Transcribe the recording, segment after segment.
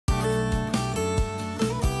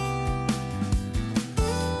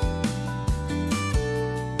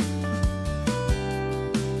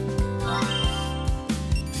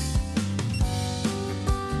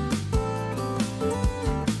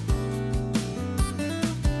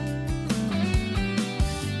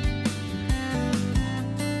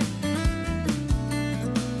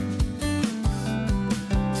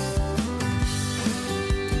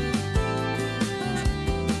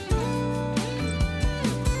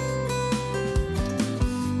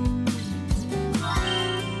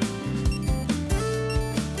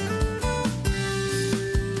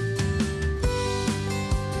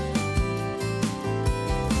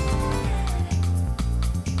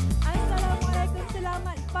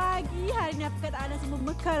hari ini apa kata anda semua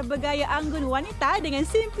mekar bergaya anggun wanita dengan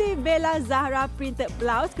Simply Bella Zahra Printed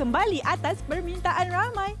Blouse kembali atas permintaan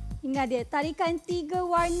ramai. Hingga dia tarikan 3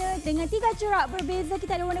 warna dengan 3 corak berbeza.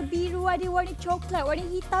 Kita ada warna biru, ada warna coklat, warna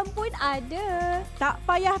hitam pun ada. Tak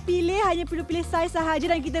payah pilih, hanya perlu pilih saiz sahaja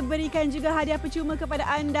dan kita berikan juga hadiah percuma kepada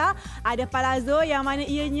anda. Ada palazzo yang mana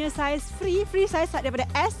ianya saiz free saiz daripada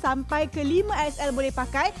S sampai ke 5XL boleh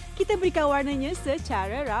pakai. Kita berikan warnanya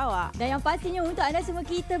secara rawak. Dan yang pastinya untuk anda semua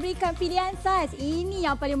kita berikan pilihan saiz. Ini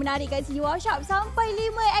yang paling menarik kat sini. Shop sampai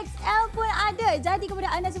 5XL pun ada. Jadi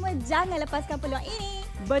kepada anda semua jangan lepaskan peluang ini.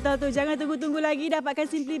 Betul tu, jangan tunggu-tunggu lagi dapatkan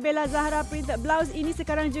Simply Bella Zahra Printed Blouse ini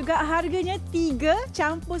sekarang juga harganya 3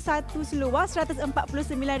 campur 1 seluar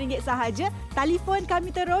RM149 sahaja. Telefon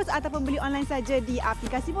kami terus ataupun beli online saja di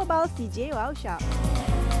aplikasi mobile CJ Wow Shop.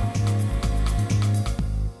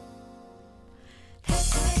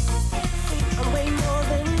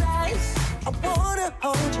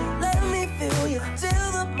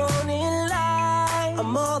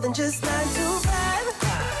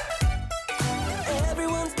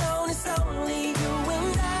 Everyone's known it's only you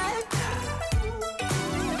and I.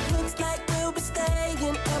 Looks like we'll be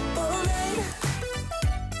staying up all night.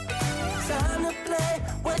 Time to play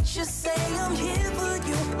what you say. I'm here for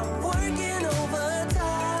you. I'm working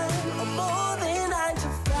overtime. I'm more than 9 to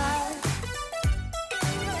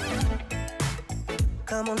 5.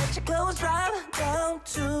 Come on, let your clothes drop down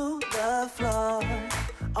to the floor.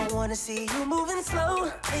 I wanna see you moving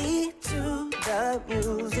slowly to the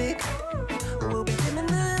music. We'll be dimming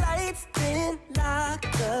the lights, then lock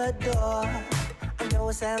the door. I know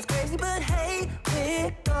it sounds crazy, but hey,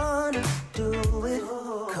 we're gonna do it.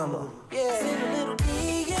 Come on, yeah. Send a little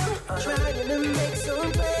DM, trying to make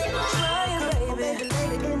some play. Trying, baby,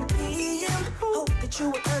 late in the PM. Hope that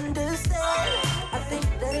you will understand. I think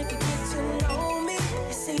that if you get to know me,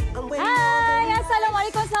 you see I'm waiting. Hai,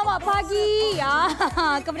 Assalamualaikum, selamat pagi.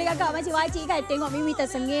 Kepada kakak makcik-makcik kan, tengok Mimi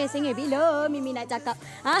tersengih-sengih bila Mimi nak cakap.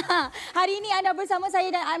 Hari ini anda bersama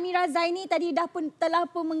saya dan Amira Zaini tadi telah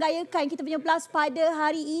pun menggayakan kita punya blouse pada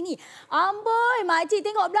hari ini. Amboi, makcik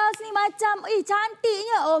tengok blouse ni macam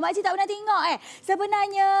cantiknya. Oh, makcik tak pernah tengok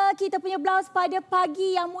Sebenarnya kita punya blouse pada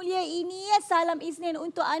pagi yang mulia ini, salam Isnin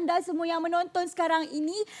untuk anda semua yang menonton sekarang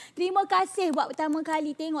ini. Terima kasih buat pertama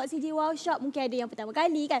kali tengok CJ Wow Shop. Mungkin ada yang pertama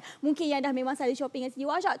kali kan. Mungkin yang dah memang selalu shopping dengan CJ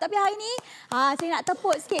Wow Shop. Tapi hari ini saya nak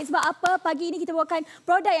tepuk sikit sebab apa? Pagi ini kita bawakan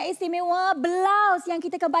produk yang istimewa, blouse yang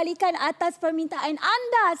kita kembalikan atas permintaan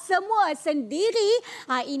anda semua sendiri.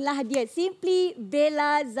 Inilah dia Simply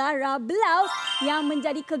Bella Zahra Blouse yang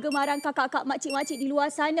menjadi kegemaran kakak-kakak makcik-makcik di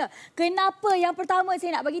luar sana. Kenapa? Yang pertama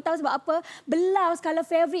saya nak bagi tahu sebab apa? Blouse kalau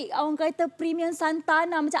fabric orang kata premium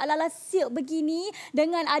santana macam ala-ala silk begini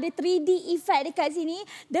dengan ada 3D effect dekat sini.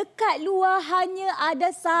 Dekat luar hanya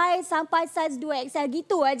ada saiz sampai saiz 2XL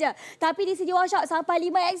gitu aja. Tapi di CJ Wow Shop sampai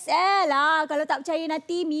 5XL. Kalau tak percaya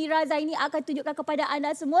nanti Mira Zaini akan tunjukkan kepada anda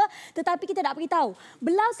semua. Tetapi kita nak beritahu,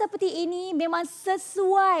 blouse seperti ini memang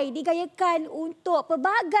sesuai digayakan untuk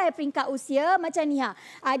pelbagai peringkat usia macam ni.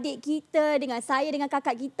 Adik kita dengan saya dengan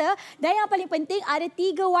kakak kita. Dan yang paling penting ada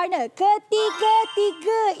 3 warna.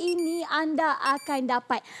 Ketiga-tiga ini anda akan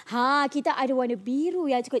dapat. Kita ada warna biru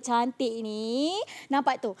yang cukup cantik ni.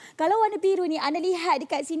 Nampak tu? Kalau warna biru ni anda lihat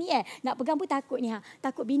dekat sini nak pegang pun takut ni.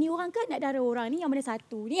 Takut bini orang ke nak darah orang ni yang mana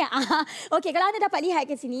satu ni. Okey, kalau anda dapat lihat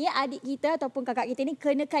ke sini, adik kita ataupun kakak kita ni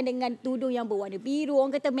kenakan dengan tudung yang berwarna biru.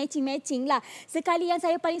 Orang kata matching-matching lah. Sekali yang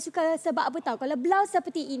saya paling suka sebab apa tahu? Kalau blouse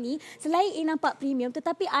seperti ini, selain nampak premium,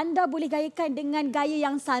 tetapi anda boleh gayakan dengan gaya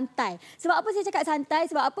yang santai. Sebab apa saya cakap santai?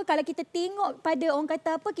 Sebab apa? Kalau kita tengok pada orang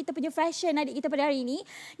kata apa, kita punya fashion adik kita pada hari ini,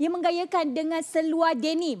 dia menggayakan dengan seluar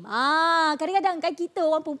denim. Kadang-kadang kan kita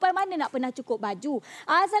orang perempuan mana nak pernah cukup baju.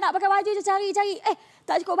 Asal nak pakai baju je cari-cari.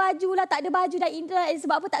 Tak cukup baju lah, tak ada baju dah indah.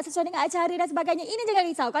 Sebab apa tak sesuai dengan acara dan sebagainya. Ini jangan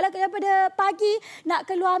risau. Kalau daripada pagi nak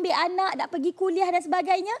keluar ambil anak, nak pergi kuliah dan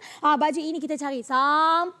sebagainya, baju ini kita cari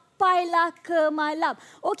sampailah ke malam.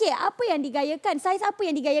 Okey, apa yang digayakan? Saiz apa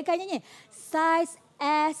yang digayakannya? Saiz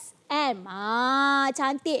SM.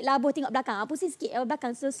 Cantik labuh tengok belakang. Pusing sikit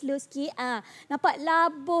belakang, slow sikit. Nampak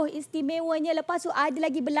labuh istimewanya. Lepas tu ada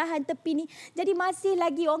lagi belahan tepi ni. Jadi masih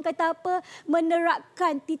lagi orang kata apa,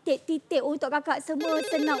 menerapkan titik-titik untuk kakak semua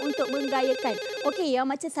senang untuk menggayakan. Okey, yang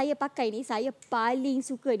macam saya pakai ni, saya paling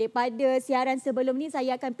suka daripada siaran sebelum ni.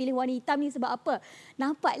 Saya akan pilih warna hitam ni sebab apa?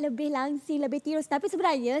 Nampak lebih langsing, lebih tirus. Tapi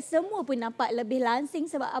sebenarnya semua pun nampak lebih langsing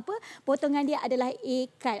sebab apa? Potongan dia adalah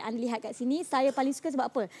ikat. Anda lihat kat sini, saya paling suka sebab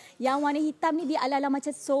apa? Yang warna hitam ni dia ala-ala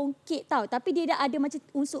macam songket tau. Tapi dia dah ada macam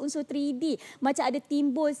unsur-unsur 3D. Macam ada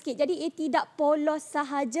timbul sikit. Jadi ia tidak polos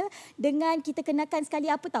sahaja dengan kita kenakan sekali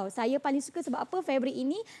apa tahu. Saya paling suka sebab apa? Fabric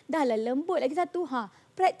ini dah lah lembut lagi satu.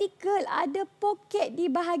 Praktikal, ada poket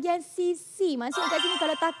di bahagian sisi. Maksud kat sini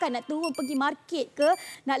kalau takkan nak turun pergi market ke,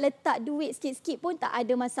 nak letak duit sikit-sikit pun tak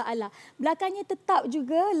ada masalah. Belakangnya tetap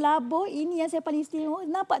juga labur. Ini yang saya paling istimewa.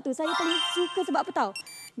 Nampak tu, saya paling suka sebab apa tahu?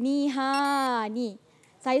 Ni ni.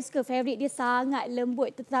 Saya suka fabric dia sangat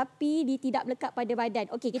lembut tetapi dia tidak melekat pada badan.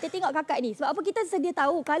 Okey, kita tengok kakak ni. Sebab apa kita sedia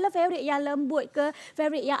tahu kalau fabric yang lembut ke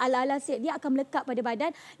fabric yang ala-ala silk dia akan melekat pada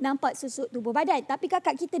badan, nampak susuk tubuh badan. Tapi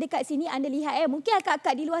kakak kita dekat sini anda lihat mungkin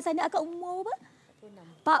kakak di luar sana akan umur apa?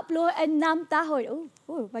 46 tahun.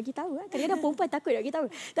 Oh, bagi tahu. Kadang-kadang perempuan takut nak bagi tahu.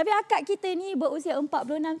 Tapi akak kita ni berusia 46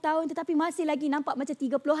 tahun tetapi masih lagi nampak macam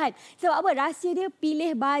 30-an. Sebab apa? Rahsia dia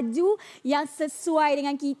pilih baju yang sesuai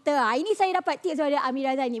dengan kita. Ini saya dapat tips daripada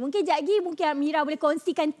Amira Zaini. Mungkin sekejap lagi mungkin Amira boleh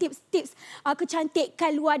kongsikan tips-tips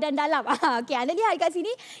kecantikan luar dan dalam. Okey, anda lihat kat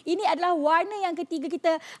sini. Ini adalah warna yang ketiga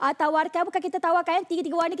kita tawarkan. Bukan kita tawarkan,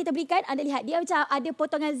 tiga-tiga warna kita berikan. Anda lihat dia macam ada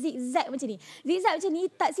potongan zigzag macam ni. Zigzag macam ni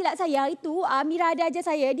tak silap saya itu Amira ada ajar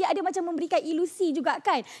saya, dia ada macam memberikan ilusi juga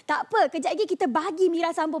kan. Tak apa, kejap lagi kita bagi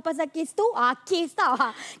Mira sambung pasal kes tu. Kes tau.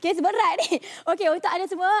 Kes berat ni. Okey, untuk anda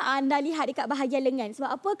semua, anda lihat dekat bahagian lengan.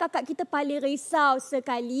 Sebab apa? Kakak kita paling risau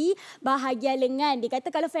sekali bahagian lengan. Dia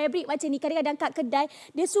kata kalau fabric macam ni, kadang-kadang kat kedai,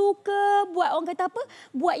 dia suka buat orang kata apa?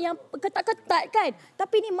 Buat yang ketat-ketat kan.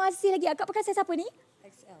 Tapi ni masih lagi. Akak pakai saiz apa ni?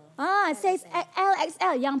 Saiz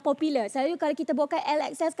LXL yang popular. Selalu kalau kita bawakan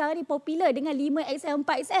LXL sekarang ni popular dengan 5XL,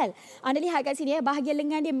 4XL. Anda lihat kat sini bahagian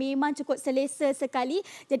lengan dia memang cukup selesa sekali.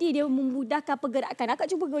 Jadi dia memudahkan pergerakan. Akak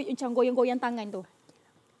cuba goyang-goyang tangan tu.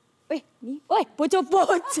 Ni.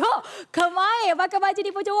 Pocok-pocok. Kemain pakai baju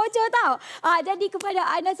ni pocok-pocok tau. Jadi kepada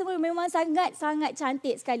anda semua memang sangat-sangat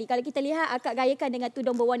cantik sekali. Kalau kita lihat akak gayakan dengan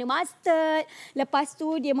tudung berwarna mustard. Lepas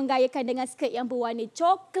tu dia menggayakan dengan skirt yang berwarna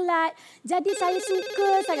coklat. Jadi saya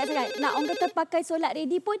suka sangat-sangat. Nak orang kata pakai solat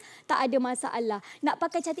ready pun tak ada masalah. Nak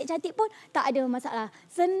pakai cantik-cantik pun tak ada masalah.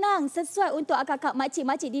 Senang, sesuai untuk akak-akak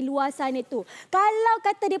makcik-makcik di luar sana tu. Kalau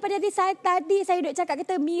kata daripada tadi saya duduk cakap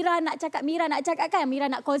kata Mira nak cakap kan. Mira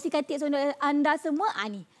nak kongsikan tips untuk anda semua.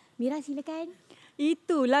 Ni, Mira silakan.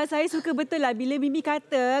 Itulah saya suka betul lah bila Mimi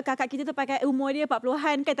kata kakak kita tu pakai umur dia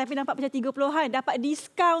 40-an kan tapi nampak macam 30-an. Dapat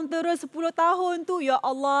diskaun terus 10 tahun tu. Ya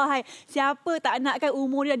Allah, siapa tak nak kan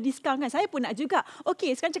umur dia diskaun kan? Saya pun nak juga.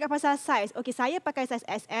 Okey, sekarang cakap pasal saiz. Okey, saya pakai saiz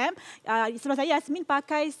SM. Sebelum saya Yasmin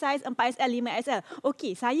pakai saiz 4XL, 5XL.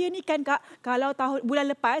 Okey, saya ni kan kak, kalau bulan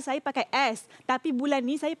lepas saya pakai S. Tapi bulan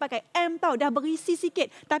ni saya pakai M tau. Dah berisi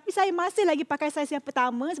sikit. Tapi saya masih lagi pakai saiz yang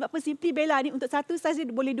pertama sebab apa Simply Bella ni untuk satu saiz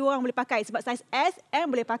boleh dua orang boleh pakai. Sebab saiz S,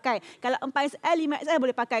 M boleh pakai. Kalau 4XL, 5XL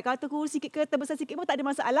boleh pakai. Kalau terkurus sikit ke terbesar sikit pun tak ada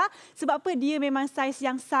masalah. Sebab apa? Dia memang saiz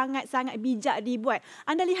yang sangat-sangat bijak dibuat.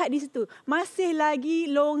 Anda lihat di situ. Masih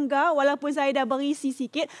lagi longgar walaupun saya dah berisi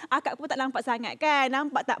sikit. Akak pun tak nampak sangat kan?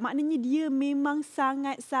 Nampak tak? Maknanya dia memang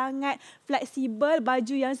sangat-sangat fleksibel.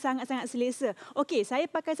 Baju yang sangat-sangat selesa. Okey, saya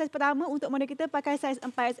pakai saiz pertama untuk model kita pakai saiz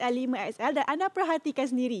 4XL, 5XL dan anda perhatikan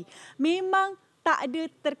sendiri. Memang tak ada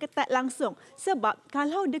terketat langsung. Sebab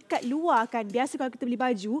kalau dekat luar kan, biasa kalau kita beli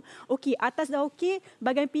baju, okey, atas dah okey,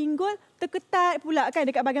 bahagian pinggul terketat pula kan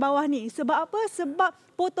dekat bahagian bawah ni. Sebab apa? Sebab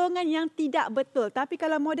potongan yang tidak betul. Tapi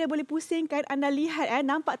kalau model boleh pusingkan, anda lihat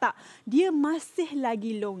nampak tak? Dia masih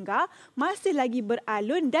lagi longgar, masih lagi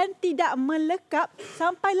beralun dan tidak melekap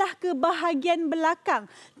sampailah ke bahagian belakang.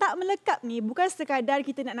 Tak melekap ni bukan sekadar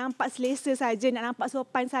kita nak nampak selesa saja, nak nampak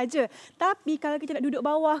sopan saja. Tapi kalau kita nak duduk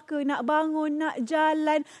bawah ke, nak bangun, nak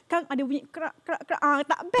jalan, kan ada bunyi kerak.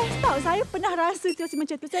 Tak best tau. Saya pernah rasa situasi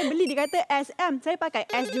macam tu. Saya beli dia kata SM, saya pakai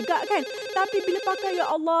S juga kan. Tapi bila pakai, ya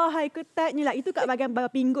Allah, ketatnya lah. Itu kat bahagian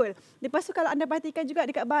pinggul. Lepas tu kalau anda perhatikan juga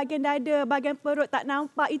dekat bahagian dada, bahagian perut tak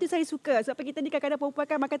nampak. Itu saya suka. Sebab kita ni kadang-kadang perempuan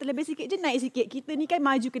kan makan terlebih sikit je naik sikit. Kita ni kan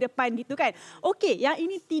maju ke depan gitu kan. Okey, yang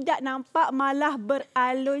ini tidak nampak, malah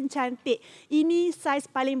beralun cantik. Ini saiz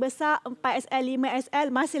paling besar 4XL, 5XL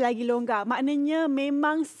masih lagi longgar. Maknanya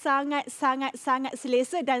memang sangat-sangat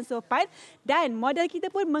selesa dan sopan. Dan model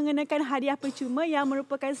kita pun mengenakan hadiah percuma yang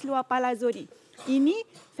merupakan seluar palazzo ni. Ini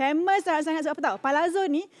famous sangat-sangat sebab apa tahu? Palazzo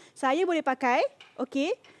ni saya boleh pakai,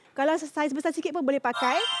 okey. Kalau saiz besar sikit pun boleh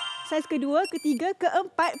pakai. Saiz kedua, ketiga,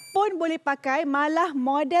 keempat pun boleh pakai. Malah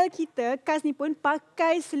model kita, Kas ni pun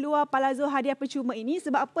pakai seluar palazzo hadiah percuma ini.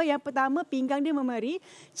 Sebab apa? Yang pertama, pinggang dia memeri,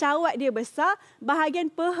 cawat dia besar,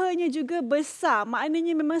 bahagian pehanya juga besar.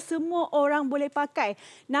 Maknanya memang semua orang boleh pakai.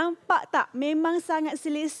 Nampak tak? Memang sangat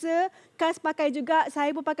selesa. Kas pakai juga,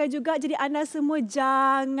 saya pun pakai juga. Jadi anda semua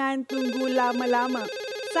jangan tunggu lama-lama.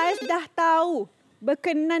 Saiz dah tahu.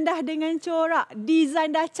 Berkenan dah dengan corak,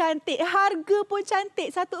 design dah cantik, harga pun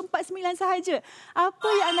cantik, 149 sahaja. Apa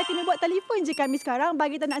yang anda kena buat, telefon je kami sekarang,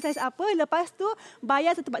 bagi tahu nak saiz apa. Lepas tu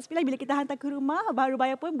bayar 149 bila kita hantar ke rumah, baru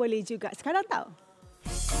bayar pun boleh juga. Sekarang tahu.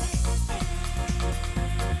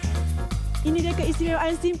 Ini dia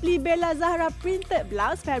keistimewaan Simply Bella Zahra Printed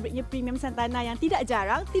Blouse. Fabriknya premium santana yang tidak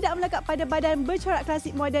jarang, tidak melekat pada badan, bercorak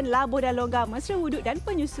klasik moden, labuh dan longgar, mesra wuduk dan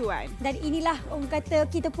penyusuan. Dan inilah orang kata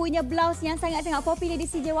kita punya blouse yang sangat-sangat popular di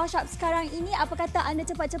CJ Washop sekarang ini. Apa kata anda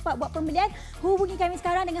cepat-cepat buat pembelian? Hubungi kami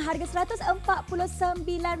sekarang dengan harga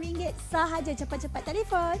RM149 sahaja. Cepat-cepat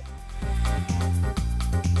telefon.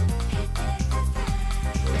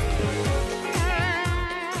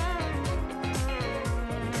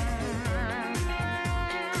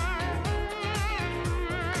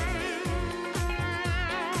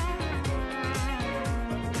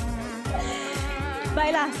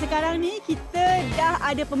 Baiklah, sekarang ni kita dah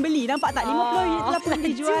ada pembeli. Nampak tak? 50 unit telah pun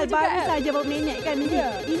dijual. Baru saja beberapa minit kan, Mimi?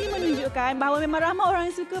 Ini menunjukkan bahawa memang ramai orang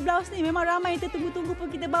yang suka blouse ni. Memang ramai yang tertunggu-tunggu pun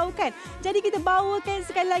kita bawakan. Jadi kita bawakan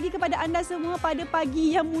sekali lagi kepada anda semua pada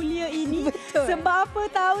pagi yang mulia ini. Betul. Sebab apa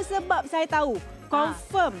tahu? Sebab saya tahu.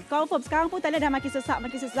 Confirm. Sekarang pun talian dah makin sesak.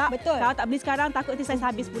 Betul. Kalau tak beli sekarang, takut nanti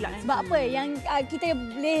saya habis pula. Sebab apa? Yang kita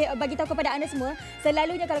boleh bagi tahu kepada anda semua,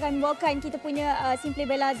 selalunya kalau kami bawakan kita punya Simply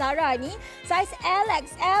Bella Zahra ni, saiz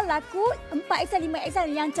LXL laku, 4XL, 5XL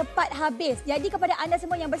yang cepat habis. Jadi kepada anda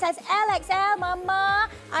semua yang bersaiz LXL,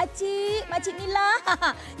 Mama, Acik, Makcik Mila,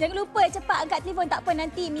 jangan lupa cepat angkat telefon. Tak apa,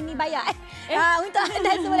 nanti Mimi bayar. Untuk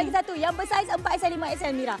anda semua lagi satu yang bersaiz 4XL,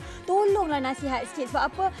 5XL, Mira, tolonglah nasihat sikit. Sebab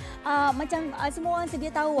apa? Macam semua orang sedia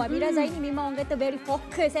tahu Mira Zaini memang orang kata very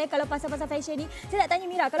fokus kalau pasal-pasal fashion ni. Saya nak tanya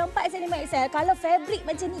Mira, kalau 4XL, 5XL, kalau fabric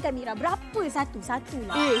macam ni kan Mira, berapa satu-satu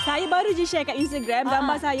lah? Saya baru je share kat Instagram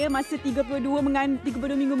gambar saya masa 32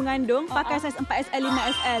 minggu mengandung, pakai saiz 4XL,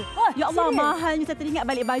 5XL. Ya Allah, serius? Mahalnya. Saya teringat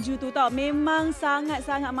balik baju tu tau. Memang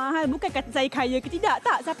sangat-sangat mahal. Bukan kata saya kaya ke tidak,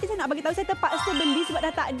 tak. Tapi saya nak bagi tahu, saya terpaksa beli sebab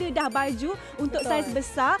dah tak ada dah baju untuk saiz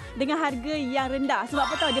besar dengan harga yang rendah. Sebab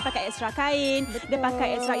apa tahu, dia pakai ekstra kain, dia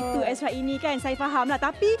pakai ekstra itu, ekstra ini kan. Saya faham lah,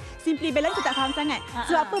 tapi Simply Bella kita tak faham sangat.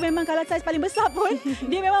 Sebab apa, memang kalau saiz paling besar pun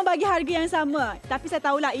dia memang bagi harga yang sama. Tapi saya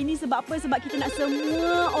tahulah ini sebab apa, sebab kita nak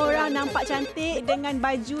semua orang nampak cantik dengan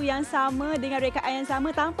baju yang sama, dengan rekaan yang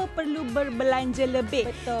sama, tanpa perlu berbelanja lebih.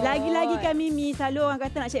 Betul. Lagi-lagi kan Mimi, selalu orang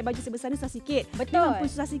kata nak cari baju sebesar ni susah sikit. Betul. Memang pun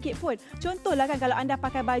susah sikit pun. Contohlah kan, kalau anda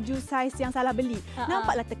pakai baju saiz yang salah beli,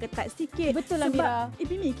 nampaklah terketat sikit. Betul lah, Mira. Sebab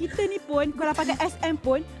Mimi, kita ni pun kalau pakai SM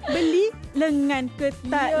pun beli lengan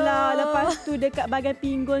ketat lah. Lepas tu dekat bahagian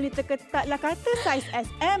pinggul ni terketat lah, kata saiz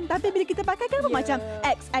SM. Tapi bila kita pakai kan macam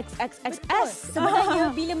XXXXS.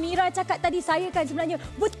 Sebenarnya bila Mira cakap tadi, saya kan sebenarnya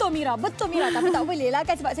betul Mira. Tapi tak boleh lah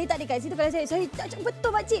kan, sebab saya tak ada kat situ. Kalau saya cakap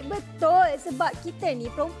betul makcik, betul. Sebab kita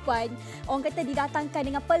ni perempuan, orang kata didatangkan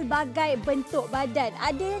dengan pelbagai bentuk badan.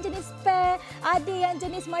 Ada yang jenis spare, ada yang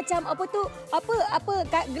jenis macam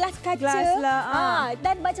gelas kaca. Gelas lah.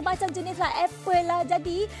 Dan macam-macam jenis lah, apple lah.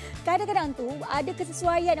 Jadi kadang-kadang tu ada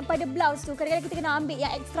kesesuaian pada blouse tu. Kadang-kadang kita kena ambil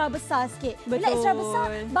yang ekstra besar sikit. Bila ekstra besar,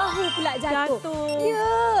 bahu pula jatuh.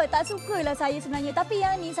 Ya, tak sukalah saya sebenarnya. Tapi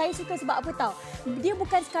yang ni saya suka sebab apa tahu? Dia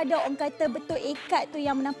bukan sekadar orang kata betul ikat tu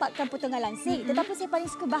yang menampakkan potongan langsing. Tetapi saya paling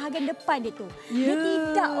suka bahagian depan dia tu. Dia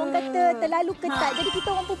tidak orang kata terlalu ketat. Jadi kita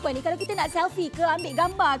orang perempuan ni, kalau kita nak selfie ke, ambil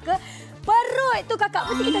gambar ke, perut tu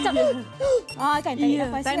kakak mesti kita macam kan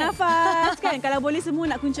tarik nafas kan. Kalau boleh semua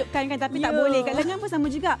nak kuncupkan kan, tapi tak boleh. Kat lengan pun sama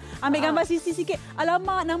juga. Ambil gambar sisi sikit,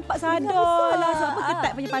 alamak nampak sadar lah. Sebab apa,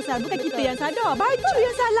 ketat punya pasal. Bukan kita yang sadar, baju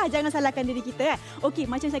yang salah. Jangan salahkan diri kita. Okey,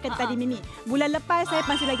 macam saya kata tadi Mimi, bulan lepas saya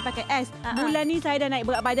masih lagi pakai S. Bulan ni saya dah naik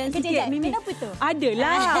berat badan sikit Mimi. Kenapa tu?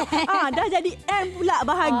 Adalah dah jadi M pula.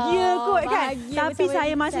 Bahagia kot kan. Tapi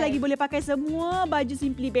saya masih lagi boleh pakai semua baju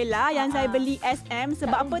Simply Bella yang saya beli SM.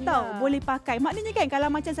 Sebab apa tahu? Boleh pakai. Maknanya kan,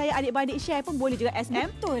 kalau macam saya adik-beradik share pun boleh juga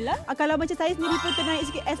SM. Betul lah. Kalau macam saya sendiri pun ternaik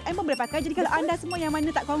sikit, SM pun boleh pakai. Jadi kalau anda semua yang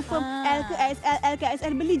mana tak confirm L ke XL, L ke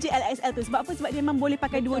XL, beli je LXL tu. Sebab apa? Sebab dia memang boleh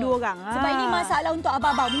pakai dua-dua orang. Sebab ini masalah untuk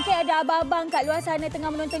abang-abang. Mungkin ada abang-abang kat luar sana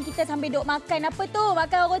tengah menonton kita sambil duk makan apa tu?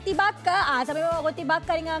 Makan roti bakar. Sambil makan roti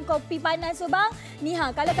bakar dengan kopi panas tu bang. Ni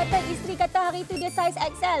kalau kata isteri kata hari tu dia saiz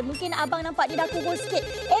XL, mungkin abang nampak dia dah kurus sikit.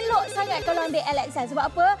 Elok sangat kalau ambil LXL. Sebab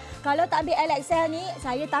apa? Kalau tak ambil LXL ni,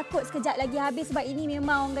 saya takut sekejap lagi habis. Sebab ini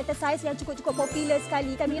memang orang kata saiz yang cukup-cukup popular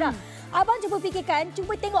sekali kan Mira. Abang cuba fikirkan,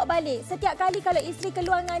 cuba tengok balik. Setiap kali kalau isteri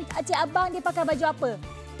keluar dengan cik abang, dia pakai baju apa?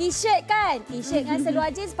 T-shirt kan? T-shirt dengan seluar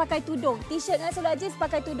jeans pakai tudung. T-shirt dengan seluar jeans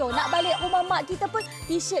pakai tudung. Nak balik rumah mak kita pun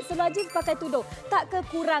T-shirt seluar jeans pakai tudung. Tak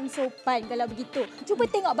kekurang sopan kalau begitu. Cuba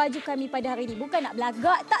tengok baju kami pada hari ini. Bukan nak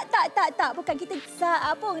belagak. Tak. Bukan kita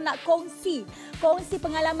nak kongsi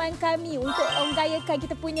pengalaman kami untuk menggayakan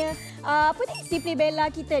kita punya Simply Bella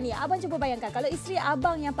kita ni. Abang cuba bayangkan kalau isteri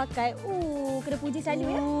abang yang pakai, kena puji selalu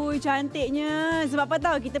ya. Cantiknya. Sebab apa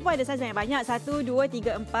tahu kita pun ada saiz yang banyak. 1, 2,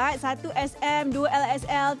 3, 4. 1 SM, 2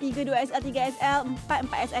 LSL, 3 2SL, 3 SL, 4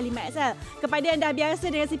 4SL, 5 SL. Kepada yang dah biasa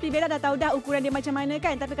dengan Simply Bella dah tahu dah ukuran dia macam mana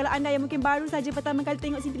kan. Tapi kalau anda yang mungkin baru saja pertama kali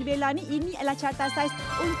tengok Simply Bella ni, ini adalah carta saiz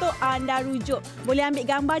untuk anda rujuk. Boleh ambil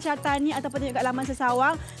gambar carta ni ataupun tengok kat laman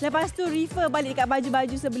sesawang. Lepas tu refer balik dekat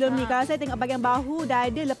baju-baju sebelum ni. Kalau saya tengok bahagian bahu dah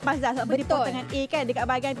ada lepas dah. Sebab dia potongan A kan. Dekat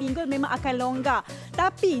bahagian pinggul memang akan longgar.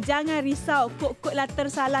 Tapi jangan risau. Kod-kod lah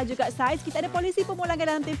tersalah juga saiz. Kita ada polisi pemulangan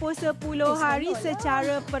dalam tempoh 10 hari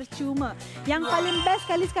secara percuma. Yang paling best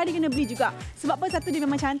sekali kena beli juga. Sebab apa? Satu dia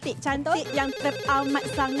memang cantik. Cantik yang teramat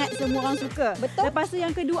sangat semua orang suka. Betul. Lepas tu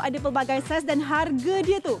yang kedua ada pelbagai saiz dan harga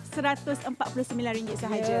dia tu RM149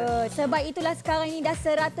 sahaja. Sebab itulah sekarang ini dah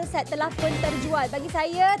 100 set telah pun terjual. Bagi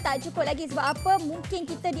saya tak cukup lagi. Sebab apa? Mungkin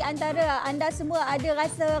kita di antara anda semua ada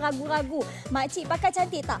rasa ragu-ragu. Makcik pakai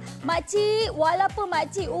cantik tak? Makcik, walaupun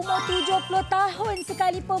makcik umur 70 tahun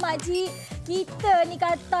sekalipun makcik, kita ni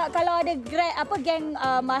kata kalau ada geng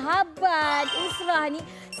mahabat, usrah ni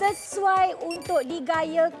sesuai untuk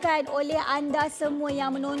digayakan oleh anda semua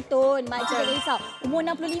yang menonton. Makcik jangan risau. Umur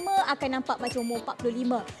 65 akan nampak macam umur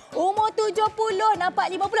 45. Umur 70 nampak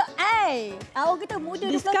 50. Awak kita muda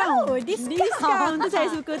 20 tahun. Diskaun tu saya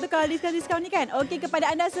suka tu kalau diskaun ni kan. Okey, kepada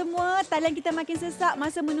anda semua, talian kita makin sesak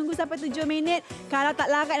masa menunggu sampai 7 minit. Kalau tak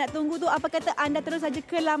larat nak tunggu tu, apa kata anda terus saja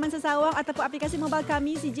ke laman sesawang ataupun aplikasi mobile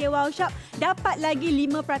kami CJ Wow Shop. Dapat lagi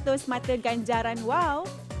 5% mata ganjaran wow.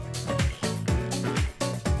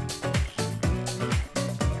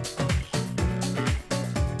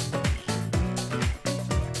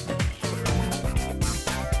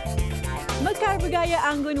 Mekar bergaya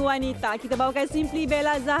anggun wanita. Kita bawakan Simply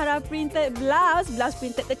Bella Zahra printed blouse. Blouse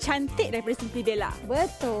printed tercantik daripada Simply Bella.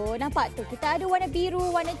 Betul. Nampak tu. Kita ada warna biru,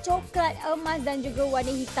 warna coklat, emas dan juga warna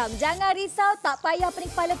hitam. Jangan risau. Tak payah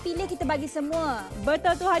pening kepala pilih. Kita bagi semua.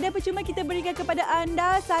 Betul tu. Hadiah percuma kita berikan kepada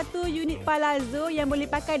anda 1 unit palazzo yang boleh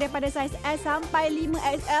pakai daripada saiz S sampai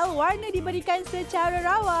 5XL. Warna diberikan secara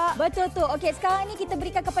rawak. Betul tu. Okey, sekarang ni kita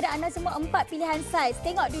berikan kepada anda semua 4 pilihan saiz.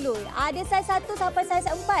 Tengok dulu. Ada saiz 1 sampai saiz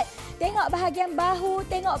 4. Tengok bahagian bahu,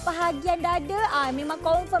 tengok bahagian dada. Memang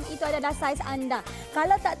confirm itu adalah saiz anda.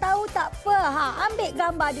 Kalau tak tahu, tak apa. Ambil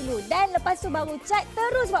gambar dulu. Dan lepas tu baru chat.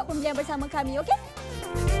 Terus buat pembelian bersama kami, okey?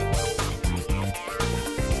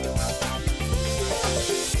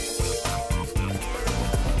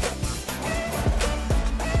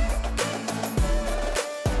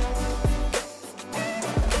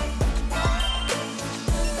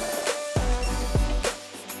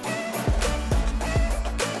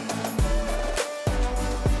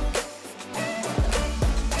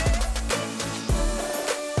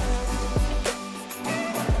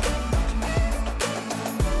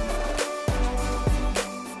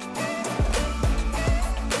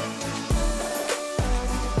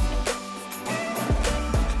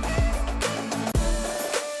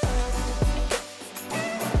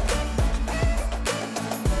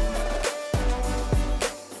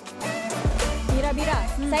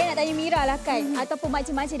 Saya nak tanya Mira lah kan, ataupun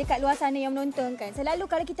makcik-makcik dekat luar sana yang menonton kan. Selalu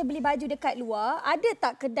kalau kita beli baju dekat luar, ada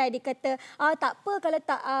tak kedai dia kata, tak apa kalau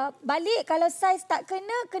tak balik, kalau saiz tak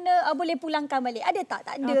kena boleh pulangkan balik. Ada tak?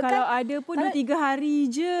 Tak ada kan? Kalau ada pun 2-3 hari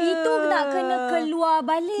je. Itu nak kena keluar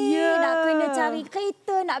balik, nak kena cari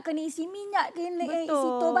kereta, nak kena isi minyak, kena isi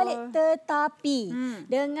tol balik. Tetapi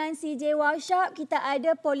dengan CJ Wow Shop, kita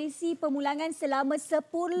ada polisi pemulangan selama 10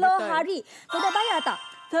 hari. Kau dah bayar tak?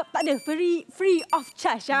 Tak ada, free of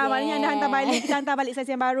charge. Maknanya anda hantar balik, kita hantar balik saiz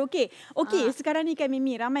yang baru. Okey, sekarang ni kan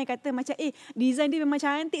Mimi, ramai kata macam design dia memang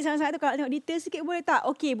cantik sangat-sangat tu. Kalau tengok detail sikit boleh tak?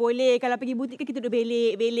 Okey, boleh. Kalau pergi butik kan kita duduk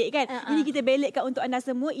belik kan. Ini kita belikkan untuk anda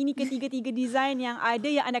semua. Ini ketiga-tiga design yang ada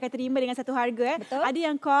yang anda akan terima dengan satu harga. Ada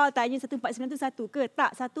yang call tanya 149 tu satu ke?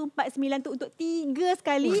 Tak, 149 tu untuk 3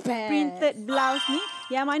 sekali printed blouse ni.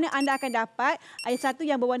 Yang mana anda akan dapat satu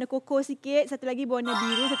yang berwarna koko sikit, satu lagi berwarna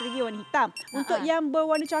biru, satu lagi warna hitam. Untuk yang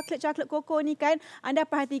berwarna warna coklat koko ni kan, anda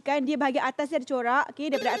perhatikan dia bahagian atas dia ada corak,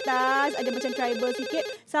 okey, daripada atas ada macam tribal sikit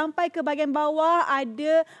sampai ke bahagian bawah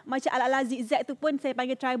ada macam ala-ala zigzag tu pun saya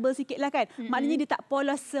panggil tribal sikit lah kan. Maknanya dia tak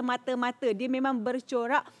polos semata-mata. Dia memang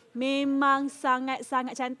bercorak, memang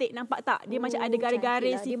sangat-sangat cantik. Nampak tak? Dia macam ada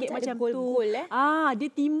garis-garis sikit macam tu. Dia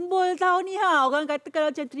timbul tau ni Orang kata kalau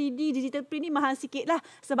macam 3D digital print ni mahal sikit lah.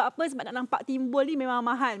 Sebab apa? Sebab nak nampak timbul ni memang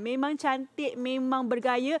mahal. Memang cantik, memang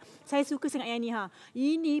bergaya. Saya suka sangat yang ni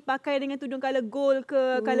Ini pakai dengan tudung colour gold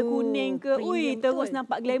ke, colour kuning ke. Terus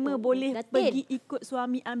nampak glamour. Boleh pergi ikut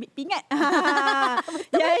suami ambil pingat.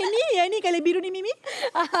 Yang ni colour biru ni Mimi?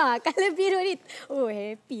 Colour biru ni.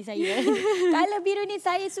 Happy saya. Colour biru ni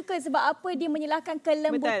saya suka sebab apa? Dia menyelahkan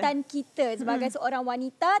kelembutan kita sebagai seorang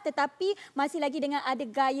wanita tetapi masih lagi dengan ada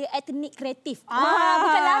gaya etnik kreatif.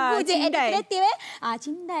 Bukan lagu je etnik kreatif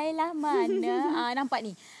Cindai lah mana. Nampak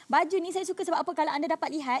ni. Baju ni saya suka sebab apa? Kalau anda dapat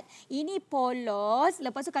lihat, ini polos.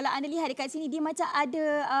 Lepas tu kalau anda lihat dekat sini, dia macam ada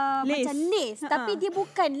macam lace. Tapi dia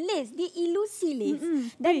bukan lace. Dia ilusi lace.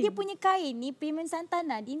 Dan dia punya kain ni, premium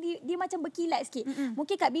Santana. Dia macam berkilat sikit.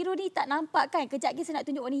 Mungkin kat biru ni tak nampak kan? Kejap lagi saya nak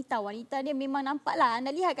tunjuk warna hitam. Warna hitam dia memang nampak lah. Anda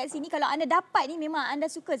lihat kat sini, kalau anda dapat ni memang anda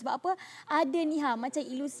suka. Sebab apa? Ada ni macam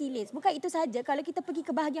ilusi lace. Bukan itu saja. Kalau kita pergi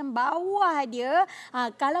ke bahagian bawah dia,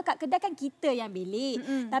 kalau kat kedai kan kita yang belik.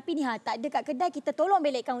 Tapi ni tak ada kat kedai, kita tolong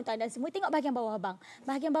belekkan untuk anda semua. Tengok bahagian bawah abang.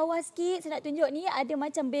 Bahagian bawah sikit saya nak tunjuk ni ada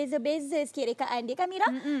macam beza-beza sikit rekaan dia kan Mira?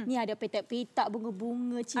 Ni ada petak-petak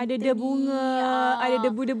bunga-bunga cinta. Ada bunga, ada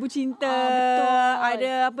debu-debu cinta. Betul.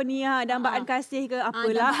 Ada apa ni dambaan kasih ke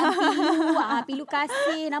apalah. Pilu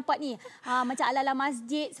kasih nampak ni. Macam ala-ala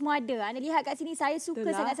masjid semua ada. Anda lihat kat sini saya suka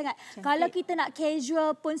sangat-sangat. Kalau kita nak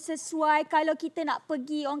casual pun sesuai, kalau kita nak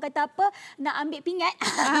pergi orang kata apa, nak ambil pingat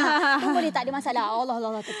pun boleh, tak ada masalah.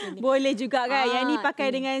 Allah terpilih. Boleh juga kan. Yang ni pakai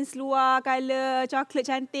dengan seluar colour coklat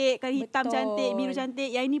cantik, colour hitam cantik, biru cantik.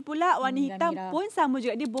 Yang ini pula warna hitam pun sama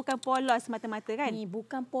juga. Dia bukan polos mata-mata kan? Ni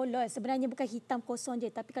bukan polos. Sebenarnya bukan hitam kosong je.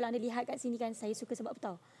 Tapi kalau anda lihat kat sini kan, saya suka sebab apa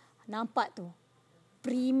tahu? Nampak tu?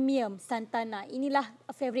 Premium Santana. Inilah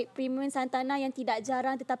favorite premium Santana yang tidak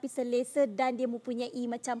jarang tetapi selesa dan dia mempunyai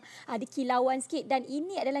macam ada kilauan sikit. Dan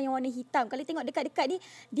ini adalah yang warna hitam. Kalau tengok dekat-dekat ni,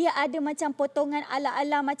 dia ada macam potongan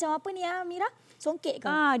ala-ala macam apa ni Mira? Songket ke?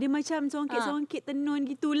 Dia macam songket tenun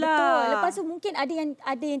gitulah. Betul. Lepas tu mungkin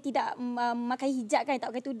ada yang tidak memakai hijab kan, tak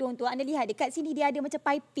pakai tudung tu. Anda lihat dekat sini dia ada macam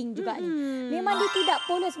piping juga ni. Memang dia tidak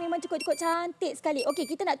polos, memang cukup-cukup cantik sekali. Okey,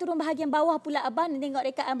 kita nak turun bahagian bawah pula abang. Tengok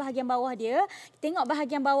rekaan bahagian bawah dia. Tengok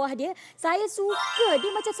bahagian bawah dia. Saya suka dia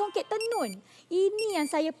macam songket tenun. Ini yang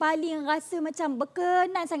saya paling rasa macam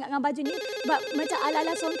berkenan sangat dengan baju ni. Sebab macam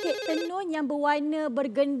ala-ala songket tenun yang berwarna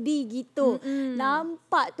bergendi gitu.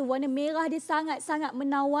 Nampak tu warna merah dia sangat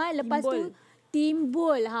menawan. Lepas tu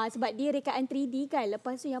timbul sebab dia rekaan 3D kan.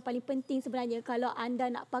 Lepas tu yang paling penting sebenarnya kalau anda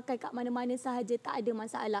nak pakai kat mana-mana sahaja tak ada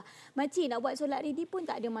masalah. Makcik nak buat solat ready pun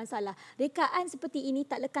tak ada masalah. Rekaan seperti ini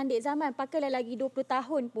tak lekang dek zaman. Pakailah lagi 20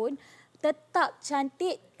 tahun pun tetap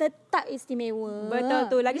cantik, tetap istimewa. Betul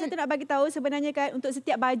tu. Lagi satu nak bagi tahu sebenarnya kan untuk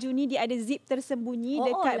setiap baju ni dia ada zip tersembunyi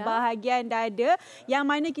dekat bahagian dada yang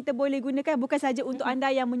mana kita boleh gunakan bukan saja untuk anda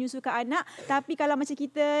yang menyusukan anak, tapi kalau macam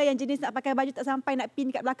kita yang jenis nak pakai baju tak sampai nak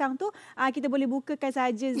pin kat belakang tu, kita boleh bukakan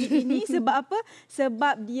saja zip ini. Sebab apa?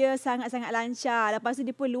 Sebab dia sangat-sangat lancar. Lepas tu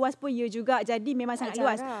dia pun luas pun ya juga. Jadi memang sangat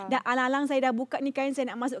luas. Dan alang-alang saya dah buka ni kan,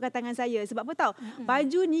 saya nak masukkan tangan saya. Sebab apa tahu?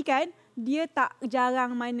 Baju ni kan dia tak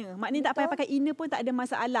jarang mana. Maknanya tak payah pakai inner pun tak ada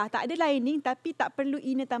masalah. Tak ada lining tapi tak perlu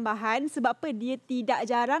inner tambahan. Sebab apa? Dia tidak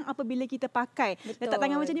jarang apabila kita pakai. Letak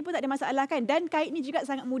tangan macam ni pun tak ada masalah kan. Dan kain ni juga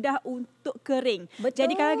sangat mudah untuk kering.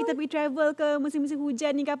 Jadi kalau kita pergi travel ke musim-musim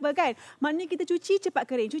hujan ni ke apa kan, maknanya kita cuci cepat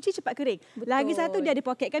kering. Lagi satu dia ada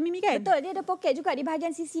poket kan Mimi kan? Betul, dia ada poket juga di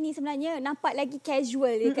bahagian sisi ni sebenarnya. Nampak lagi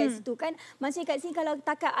casual dekat situ kan. Maksudnya kat sini kalau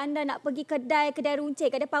takat anda nak pergi kedai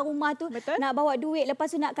runcit, kedai depan rumah tu, nak bawa duit,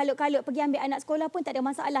 lepas tu nak kalut-kalut pergi ambil anak sekolah pun tak ada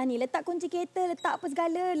masalah ni. Letak kunci kereta, letak apa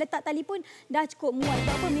segala, letak telefon dah cukup muat.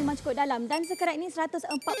 Sebab apa memang cukup dalam. Dan sekarang ini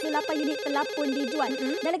 148 unit telah pun dijual.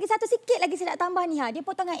 Dan lagi satu sikit lagi saya nak tambah ni dia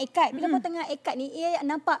potongan ikat. Bila potongan ikat ni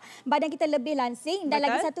nampak badan kita lebih langsing. Dan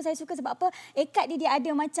lagi satu saya suka sebab apa? Ikat dia ada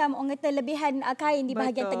macam orang kata lebihan kain di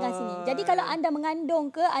bahagian tengah sini. Jadi kalau anda mengandung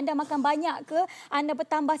ke, anda makan banyak ke, anda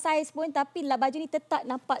bertambah saiz pun tapi baju ni tetap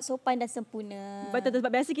nampak sopan dan sempurna. Betul, sebab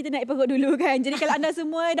biasa kita naik perut dulu kan. Jadi kalau anda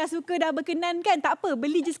semua dah suka suka dah berkenan kan? Tak apa,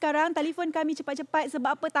 beli je sekarang. Telefon kami cepat-cepat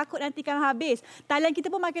sebab apa? Takut nanti kan habis. Talian kita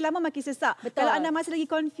pun makin lama makin sesak. Betul. Kalau anda masih lagi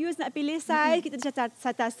confused nak pilih saiz, kita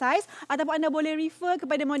carta saiz ataupun anda boleh refer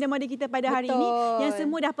kepada model-model kita pada hari ini yang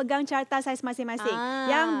semua dah pegang carta saiz masing-masing.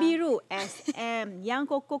 Yang biru SM, yang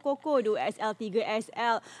koko-koko 2XL,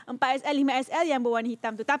 3XL, 4XL, 5XL yang berwarna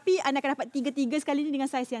hitam tu. Tapi anda akan dapat tiga-tiga sekali ni dengan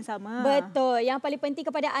saiz yang sama. Betul. Yang paling penting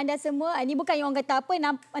kepada anda semua, ini bukan yang orang kata apa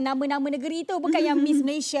nama-nama negeri tu, bukan yang Miss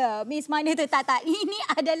Malaysia, Miss mana tu, tak.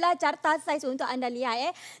 Ini adalah carta saiz untuk anda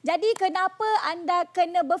lihat. Jadi kenapa anda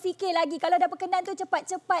kena berfikir lagi? Kalau dah berkenan tu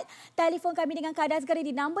cepat-cepat telefon kami dengan keadaan segera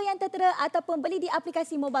di nombor yang tertera ataupun beli di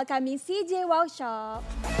aplikasi mobile kami CJ Wow Shop.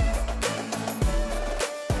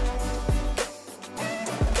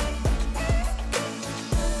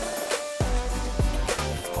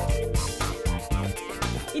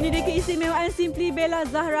 Ini dia keistimewaan Simply Bella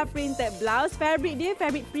Zahra printed blouse. Fabric dia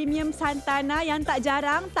fabric premium Santana yang tak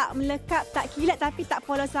jarang, tak melekat, tak kilat tapi tak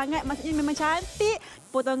polos sangat. Maksudnya memang cantik.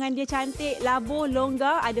 Potongan dia cantik, labuh,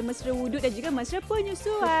 longgar, ada mesra wuduk dan juga mesra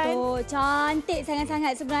penyusuan. Betul, cantik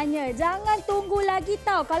sangat-sangat sebenarnya. Jangan tunggu lagi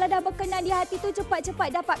tau. Kalau dah berkenan di hati tu,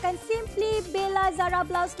 cepat-cepat dapatkan Simply Bella Zahra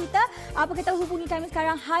blouse kita. Apa kata hubungi kami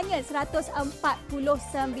sekarang hanya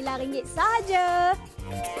RM149 sahaja.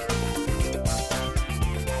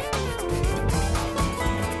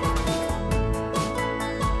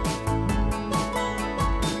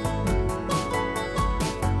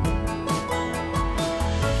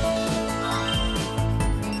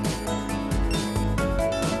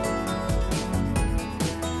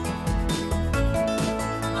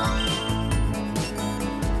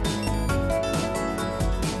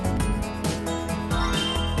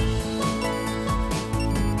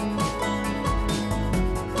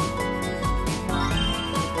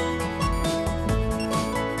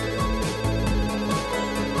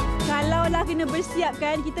 Kena bersiap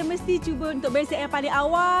kan, kita mesti cuba untuk bersiap yang paling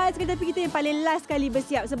awal sekali tapi kita yang paling last sekali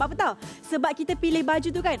bersiap. Sebab apa tahu? Sebab kita pilih baju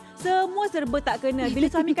tu kan, semua serba tak kena.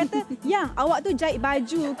 Bila suami kata, "Yang awak tu jahit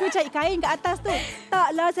baju ke jahit kain kat atas tu?"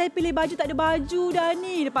 "Taklah, saya pilih baju tak ada baju dah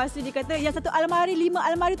ni." Lepas tu dia kata, "Yang satu almari, 5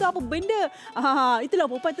 almari tu apa benda?"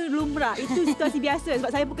 Itulah perempuan tu lumrah. Itu situasi biasa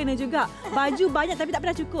sebab saya pun kena juga. Baju banyak tapi tak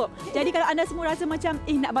pernah cukup. Jadi kalau anda semua rasa macam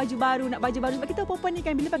nak baju baru, nak baju baru, sebab kita perempuan ni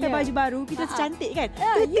kan bila pakai baju baru kita cantik kan.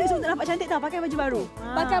 Tips untuk nampak cantik tau, pakai baju baru.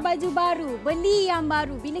 Pakai baju baru, beli yang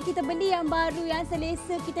baru. Bila kita beli yang baru, yang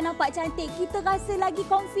selesa, kita nampak cantik, kita rasa lagi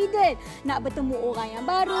confident nak bertemu orang yang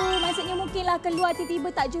baru. Maksudnya mungkinlah keluar tiba-tiba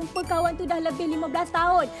tak jumpa kawan tu dah lebih 15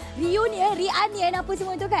 tahun. Reunion apa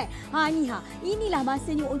semua tu kan. Inilah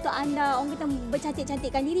masanya untuk anda orang kata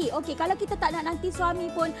bercantik-cantikkan diri. Okey, kalau kita tak nak nanti suami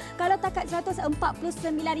pun, kalau takat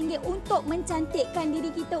RM149 untuk mencantikkan diri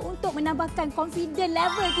kita, untuk menambahkan confident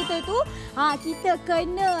level kita tu, kita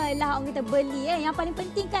kenalah orang kata beli. Yang paling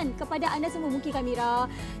penting kan kepada anda semua, mungkin kan Mira,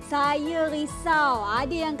 saya risau.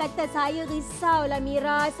 Ada yang kata saya risau lah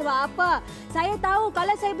Mira. Sebab apa? Saya tahu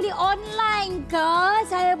kalau saya beli online ke,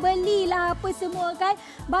 saya belilah apa semua kan,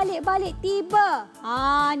 balik-balik tiba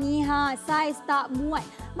saiz tak muat.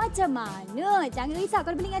 Macam mana? Jangan risau,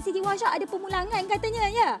 kalau beli dengan CJ Wow Shop ada pemulangan katanya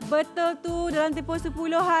ya. Betul tu, dalam tempoh 10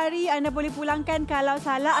 hari anda boleh pulangkan kalau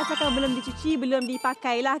salah asalkan belum dicuci, belum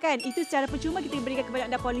dipakai lah kan. Itu secara percuma kita berikan kepada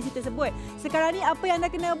anda polisi tersebut. Sekarang ni apa yang anda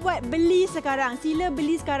kena buat? Beli sekarang. Sila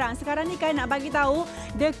beli sekarang. Sekarang ni kan nak bagi tahu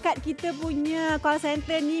dekat kita punya call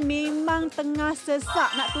center ni memang tengah sesak.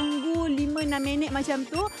 Nak tunggu 5-6 minit macam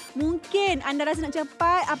tu. Mungkin anda rasa nak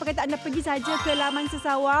cepat, apa kata anda pergi saja ke laman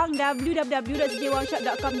sesawang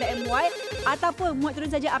www.cjwowshop.com.my ataupun muat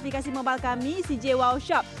turun saja aplikasi mobile kami CJ Wow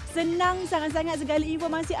Shop. Senang sangat-sangat, segala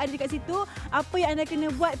informasi ada dekat situ. Apa yang anda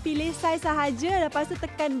kena buat, pilih saiz sahaja, lepas tu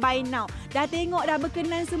tekan buy now. Dah tengok dah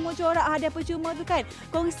berkenan semua corak hadiah percuma tu kan.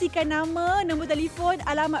 Kongsikan nama, nombor telefon,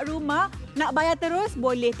 alamat rumah. Nak bayar terus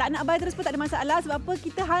boleh, tak nak bayar terus pun tak ada masalah. Sebab apa?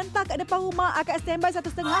 Kita hantar kat depan rumah, akad standby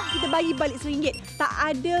 1.5, kita bagi balik RM1. Tak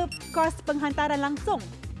ada kos penghantaran langsung.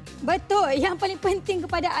 Betul. Yang paling penting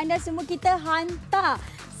kepada anda semua, kita hantar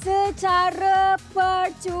secara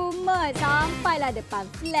percuma sampailah depan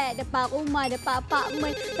flat, depan rumah, depan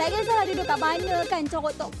apartmen. Tak kisahlah duduk kat mana kan, corok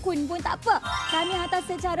tok kun pun tak apa. Kami hantar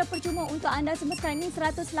secara percuma untuk anda semua. Sekarang ni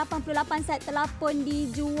 188 set telefon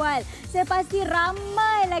dijual. Saya pasti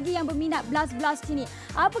ramai lagi yang berminat blouse-blouse sini.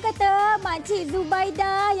 Apa kata Makcik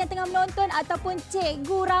Zubaida yang tengah menonton ataupun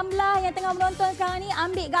Cikgu Ramlah yang tengah menonton sekarang ni,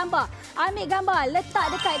 ambil gambar. Ambil gambar,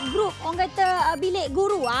 letak dekat grup orang kata bilik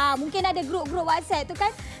guru. Mungkin ada grup-grup WhatsApp tu kan.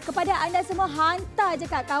 Kepada anda semua, hantar je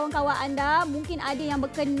kat kawan-kawan anda. Mungkin ada yang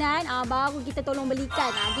berkenan, baru kita tolong belikan.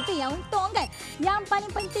 Kita yang untung kan. Yang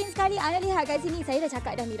paling penting sekali, anda lihat kat sini. Saya dah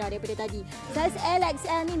cakap dah Mira daripada tadi. Saiz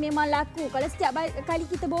LXL ni memang laku. Kalau setiap kali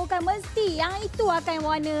kita bawakan, mesti yang itu akan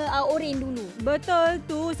warna oranye dulu. Betul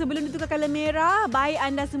tu. Sebelum ditukar colour merah, baik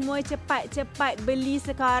anda semua cepat-cepat beli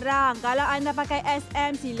sekarang. Kalau anda pakai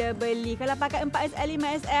SM, sila beli. Kalau pakai 4SL,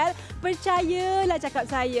 5SL, percayalah cakap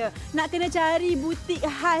saya. Nak kena cari butik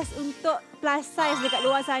khas untuk plus size dekat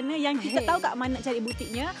luar sana yang kita tahu kat mana nak cari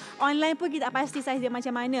butiknya. Online pun kita tak pasti saiz dia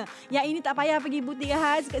macam mana. Yang ini tak payah pergi butik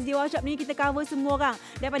khas. Kat Zahra Shop ni kita cover semua orang.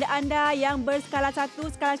 Daripada anda yang berskala 1,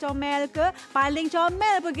 skala comel ke, paling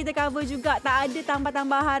comel pun kita cover juga. Tak ada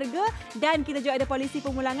tambah-tambah harga dan kita juga ada polisi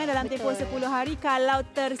pemulangan dalam tempoh 10 hari kalau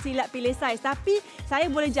tersilap pilih saiz. Tapi saya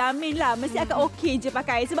boleh jamin lah mesti akan okey je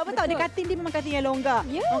pakai. Sebab apa tahu dia kating dia memang kating yang longgar.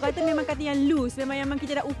 Orang kata memang kating yang loose. Memang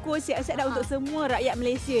kita dah ukur siap-siap dah untuk semua rakyat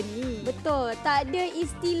Malaysia ni. Betul. Tak ada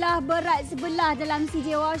istilah berat sebelah dalam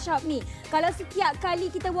Zahra Shop ni. Kalau setiap kali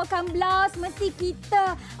kita buatkan blouse, mesti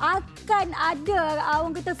kita akan ada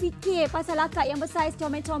orang kata fikir pasal akak yang bersaiz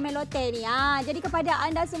comel-comel hotel ni. Jadi kepada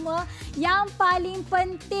anda semua, yang paling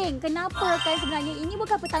penting, kenapa kan sebenarnya ini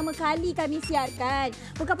bukan pertama kali kami siarkan.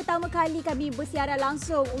 Bukan pertama kali kami bersiaran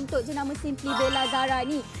langsung untuk jenama Simply Bella Zahra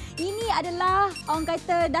ni. Ini adalah orang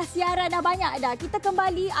kata dah siaran dah banyak dah. Kita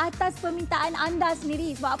kembali atas permintaan anda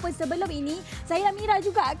sendiri. Sebab apa sebelum ini saya dan Mira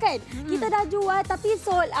juga kan. Kita dah jual tapi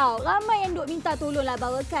sold out. Ramai yang duk minta tolonglah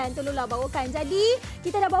bawakan, tolonglah bawakan. Jadi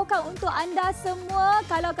kita dah bawakan untuk anda semua.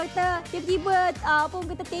 Kalau kata tiba-tiba apa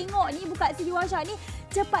orang kata tengok ni buka Zahra Shop ni,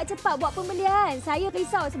 cepat-cepat buat pembelian. Saya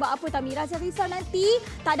risau sebab apa tak Mira? Saya risau nanti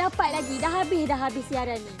tak dapat lagi. Dah habis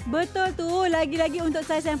siaran ni. Betul tu. Lagi-lagi untuk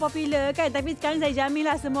saiz yang popular kan. Tapi sekarang saya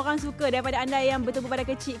jaminlah semua orang suka. Daripada anda yang betul-betul pada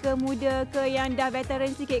kecil ke, muda ke, yang dah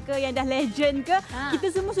veteran sikit ke, yang dah legend ke. Kita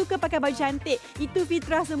semua suka pakai baju cantik. Itu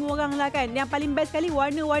fitrah semua orang lah kan. Yang paling best sekali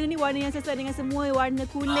warna-warna ni warna yang sesuai dengan semua. Warna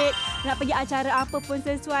kulit. Nak pergi acara apa pun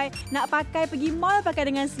sesuai. Nak pakai pergi mall pakai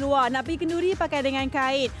dengan seluar. Nak pergi kenduri pakai dengan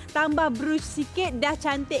kain. Tambah brush sikit dah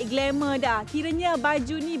cantik, glamour dah. Kiranya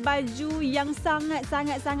baju ni baju yang sangat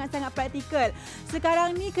praktikal.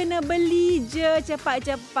 Sekarang ni kena beli je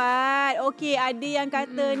cepat-cepat. Okey, ada yang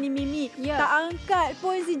kata ni Mimi, tak angkat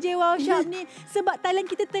pun si Zahra Shop ni sebab talent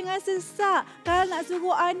kita tengah sesak. Kalau nak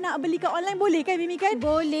suruh anak belikan online boleh kan Mimi kan?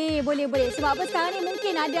 Boleh. Sebab apa sekarang ni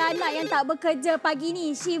mungkin ada anak yang tak bekerja pagi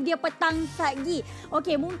ni, shift dia petang pagi.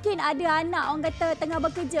 Okey, mungkin ada anak orang kata tengah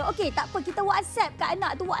bekerja. Okey, tak apa, kita WhatsApp kat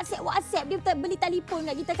anak tu, WhatsApp dia beli telefon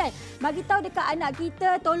kat kita kan. Bagi tahu dekat anak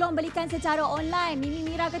kita tolong belikan secara online. Mimi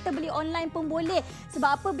Mira kata beli online pun boleh. Sebab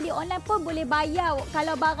apa beli online pun boleh bayar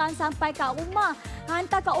kalau barang sampai kat rumah.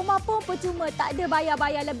 Hantar kat rumah pun percuma, tak ada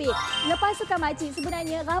bayar-bayar lebih. Lepas tu kan makcik,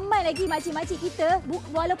 sebenarnya ramai lagi makcik-makcik kita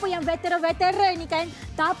walaupun yang veteran-veteran ni kan,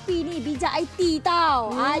 tapi ni bijak IT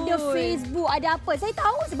tau. Ada Facebook, ada apa. Saya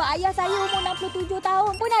tahu sebab ayah saya umur 67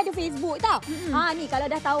 tahun pun ada Facebook tau. Ni kalau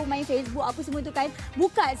dah tahu main Facebook apa semua tu kan,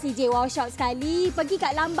 buka si Zahra Shop sekali, pergi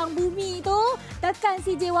kat lambang bumi tu, tekan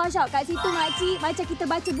si Zahra Shop. Kat situ makcik, macam kita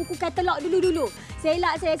baca buku katalog dulu.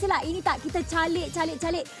 Selak. Ini tak, kita calik.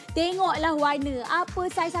 Tengoklah warna. Apa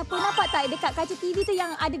saiz apa. Nampak tak dekat kaca TV tu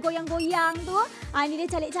yang ada goyang-goyang tu? Ni dia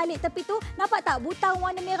calik-calik tepi tu. Nampak tak butang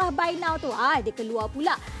warna merah buy now tu? Dia keluar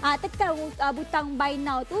pula. Tekan butang buy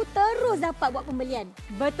now tu, terus dapat buat pembelian.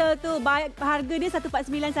 Betul tu. Harga dia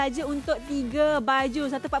 149 saja untuk 3 baju.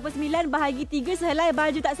 149 bahagi 3 sehelai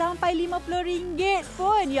baju tak sampai RM50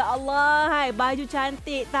 pun. Ya Allah, hai. Baju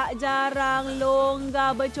cantik, tak jarang,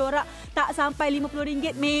 longgar, bercorak. Tak sampai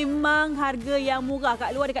RM50. Memang harga yang murah.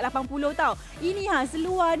 Kat luar dekat 80 tau. Ini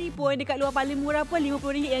seluar ni pun dekat luar paling murah pun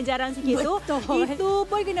RM50 yang jarang sikit tu. Itu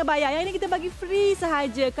pun kena bayar. Yang ini kita bagi free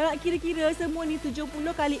sahaja. Kalau kira-kira semua ni 70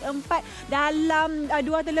 kali 4 dalam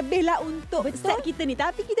 200 lebih lah untuk set kita ni.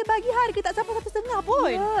 Tapi kita bagi harga tak sampai 1,5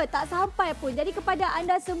 pun. Ya, tak sampai pun. Jadi kepada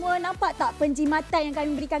anda semua, nampak tak penjimatan yang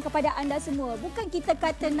kami berikan kepada anda semua? Bukan kita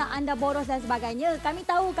kata nak anda boros dan sebagainya. Kami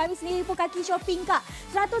tahu, kami sendiri pun kaki shopping kak.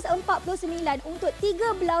 149 untuk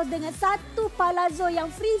 3 blouse dengan 1 palazzo yang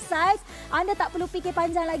free size. Anda tak perlu fikir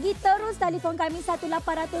panjang lagi. Terus telefon kami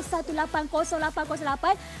 1800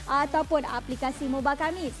 180808 ataupun aplikasi mobile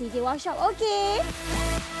kami Zahra Shop. Okey.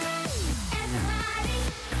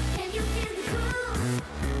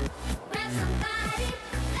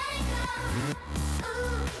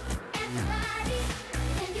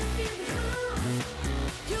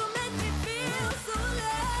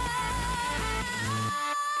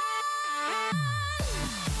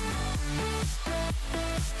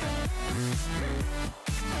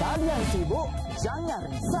 Kalian sibuk? Jangan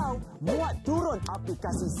risau. Muat turun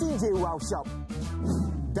aplikasi Zahra Shop.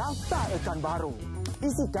 daftar akaun baru.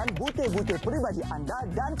 Isikan butir-butir peribadi anda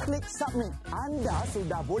dan klik submit. Anda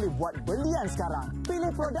sudah boleh buat belian sekarang. Pilih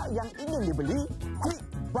produk yang ingin dibeli, klik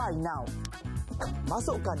buy now.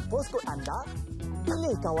 Masukkan postcode anda,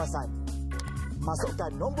 pilih kawasan. Masukkan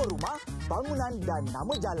nombor rumah, bangunan dan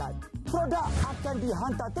nama jalan. Produk akan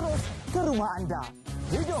dihantar terus ke rumah anda.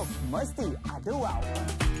 Hidup mesti ada wow.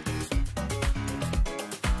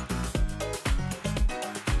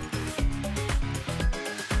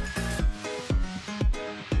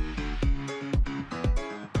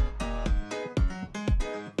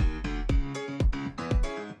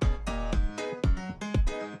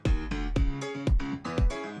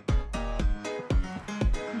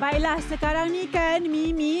 Baiklah, sekarang ni kan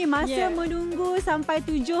Mimi masa menunggu sampai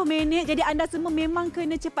 7 minit. Jadi anda semua memang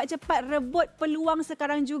kena cepat-cepat rebut peluang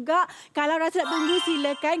sekarang juga. Kalau rasa nak tunggu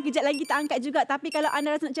silakan. Kejap lagi kita angkat juga. Tapi kalau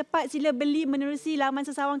anda rasa nak cepat, sila beli menerusi laman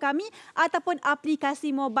sesawang kami ataupun aplikasi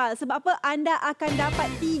mobile. Sebab apa? Anda akan dapat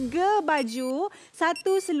 3 baju,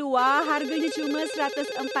 1 seluar, harganya cuma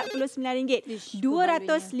RM149.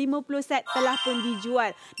 250 set telah pun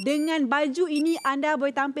dijual. Dengan baju ini anda boleh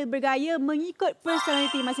tampil bergaya mengikut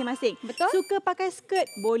personaliti masing-masing. Betul. Suka pakai skirt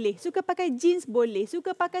boleh, suka pakai jeans boleh,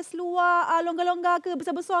 suka pakai seluar longgar-longgar ke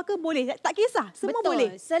besar-besar ke boleh. Tak kisah, semua betul. boleh.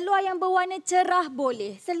 Seluar yang berwarna cerah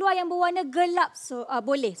boleh, seluar yang berwarna gelap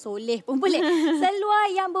boleh, soleh pun boleh. Seluar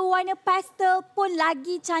yang berwarna pastel pun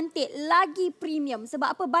lagi cantik, lagi premium.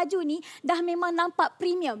 Sebab apa? Baju ni dah memang nampak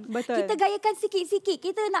premium. Betul. Kita gayakan sikit-sikit.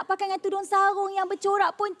 Kita nak pakai dengan tudung sarung yang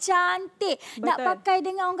bercorak pun cantik. Betul. Nak pakai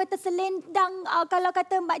dengan orang kata selendang, kalau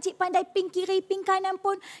kata makcik pandai pink kiri pink kanan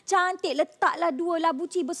pun cantik. Letaklah 2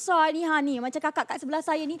 labuci besar ni ni macam kakak kat sebelah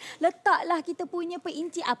saya ni, letaklah kita punya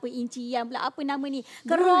incian pula, apa nama ni,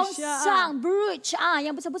 kerongsang brooch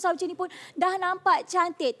yang besar-besar macam ni pun dah nampak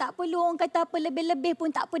cantik. Tak perlu orang kata apa lebih-lebih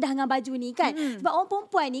pun tak apa dah dengan baju ni kan. Sebab orang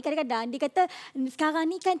perempuan ni kadang-kadang dia kata sekarang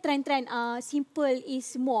ni kan trend-trend simple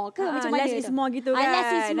is more ke macam mana, less is more gitu kan.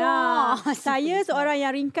 Less is more. Saya seorang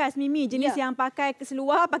yang ringkas Mimi, jenis yang pakai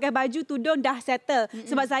seluar, pakai baju, tudung dah settle.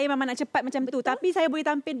 Sebab saya memang nak cepat macam tu. Tapi saya boleh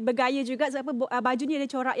tampil bergaya juga sebab baju ni ada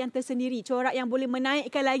corak yang tersendiri, corak yang boleh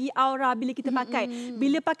menaikkan lagi aura bila kita pakai.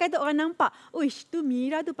 Bila pakai tu orang nampak, uish tu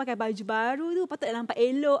Mira tu pakai baju baru tu, patut nampak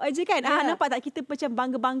elok aja kan. Nampak tak kita macam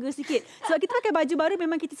bangga-bangga sikit. Sebab kita pakai baju baru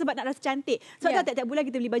memang kita sebab nak rasa cantik. Sebab tiap-tiap bulan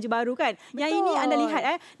kita beli baju baru kan. Yang ini anda lihat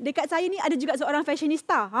dekat saya ni ada juga seorang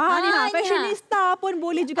fashionista. Fashionista pun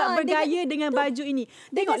boleh juga bergaya dengan baju ini.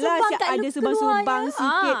 Tengoklah siap ada subang-subang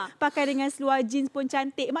sikit, pakai dengan seluar jeans pun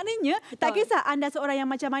cantik. Maknanya tak kisah anda seorang yang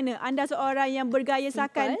macam mana, anda seorang yang bergaya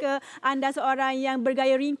sakan ke, anda seorang yang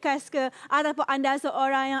bergaya ringkas ke, ataupun anda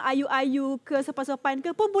seorang yang ayu-ayu ke, sopan-sopan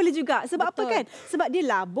ke pun boleh juga. Sebab apa kan? Sebab dia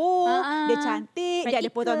labur, dia cantik, dia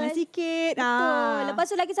ada potongan sikit. Betul. Lepas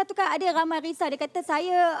tu lagi satu kan ada ramai risau. Dia kata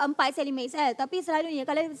saya 4XL 5XL. Tapi selalunya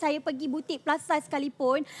kalau saya pergi butik plus size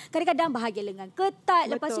sekalipun, kadang-kadang bahagian lengan ketat.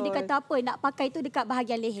 Lepas tu dia kata apa, nak pakai tu dekat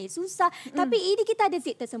bahagian leher susah. Tapi ini kita ada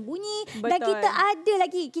zip tersembunyi. Dan kita ada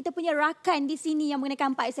lagi kita punya rakan di sini yang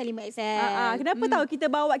mengenakan 4XL 5XL. Kenapa tahu kita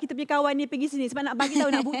bawa kita punya kawan ni pergi sini? Sebab nak bagi tahu,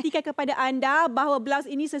 nak buktikan kepada anda bahawa blouse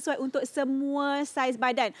ini sesuai untuk semua saiz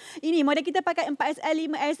badan. Ini model kita pakai 4XL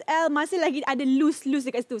 5XL, masih lagi ada loose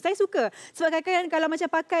dekat situ. Saya suka. Sebab kadang-kadang kalau macam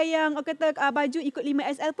pakai yang kata baju ikut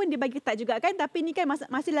 5XL pun dia bagi ketat juga kan. Tapi ni kan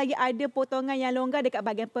masih lagi ada potongan yang longgar dekat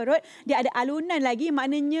bahagian perut. Dia ada alunan lagi,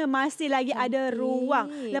 maknanya masih lagi ada ruang.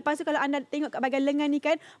 Lepas tu kalau anda tengok kat bahagian lengan ni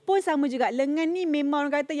kan, pun sama juga. Lengan ni memang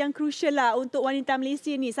orang kata yang crucial lah untuk wanita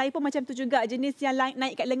Malaysia ni. Saya pun macam tu juga, jenis yang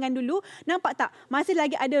naik kat lengan dulu. Nampak tak? Masih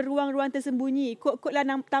lagi ada ruang-ruang tersembunyi. Kot-kot lah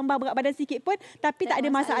tambah berat badan sikit pun, tapi tak ada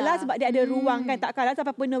masalah sebab dia ada ruang kan. Tak kalah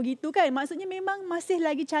sampai penuh gitu kan. Maksudnya memang masih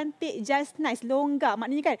lagi cantik, just nice, longgar.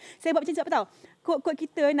 Maknanya kan, saya buat macam tu apa tahu? Kot-kot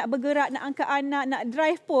kita nak bergerak, nak angkat anak, nak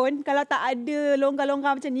drive pun, kalau tak ada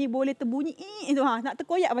longgar-longgar macam ni, boleh terbunyi tu, nak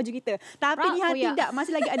terkoyak baju kita. Tapi ni tidak,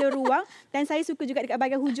 masih lagi ada ruang. Dan saya suka juga dekat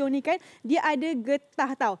bahagian hujung ni kan, dia ada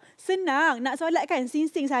getah tau. Senang nak solat kan,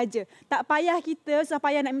 singsing saja. Tak payah kita susah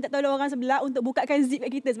payah nak minta tolong orang sebelah untuk bukakan zip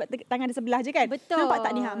kat kita sebab tangan dia sebelah je kan. Betul. Nampak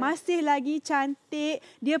tak ni masih lagi cantik,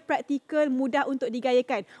 dia praktikal, mudah untuk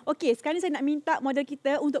digayakan. Okey, sekarang ni saya nak minta model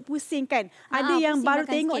kita untuk pusingkan. Ada yang baru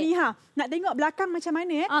tengok sikit ni nak tengok belakang macam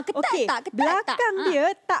mana ketat okey, tak? Ketat belakang tak? dia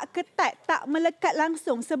tak ketat, tak melekat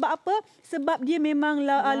langsung. Sebab apa? Sebab dia memang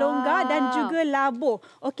longgar dan juga labur.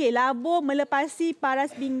 Okey, labur melepasi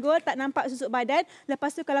paras pinggul, tak nampak susuk badan.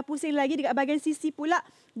 Lepas tu kalau pusing lagi dekat bahagian sisi pula,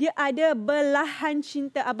 dia ada belahan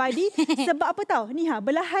cinta abadi. Sebab apa tahu? Ni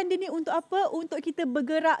belahan dia ni untuk apa? Untuk kita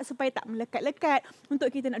bergerak supaya tak melekat-lekat.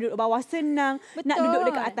 Untuk kita nak duduk bawah senang. Betul. Nak duduk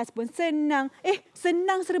dekat atas pun senang.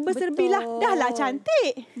 Senang serba-serbilah. Dah lah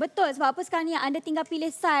cantik. Betul. Sebab apa sekarang ni anda tinggal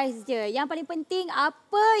pilih saiz je. Yang paling penting,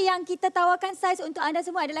 apa yang kita tawarkan saiz untuk anda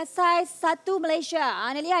semua adalah saiz 1 Malaysia.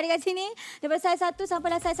 Anda lihat dekat sini, daripada saiz 1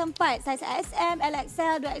 sampai saiz 4. Saiz SM,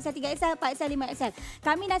 LXL, 2XL, 3XL, 4XL, 5XL.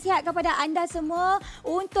 Kami nasihat kepada anda semua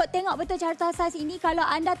untuk tengok betul carta saiz ini. Kalau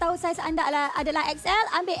anda tahu saiz anda adalah XL,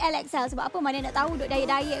 ambil LXL. Sebab apa? Mana nak tahu duk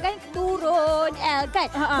diet-diet kan, turun L kan.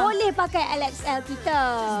 Boleh pakai LXL kita.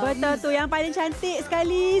 Betul tu. Yang paling cantik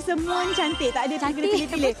sekali, semua ni cantik. Tak ada kena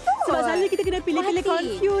pilih-pilih. Sebab selalu kita kena pilih-pilih,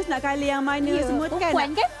 confuse nak colour yang mana semua kan.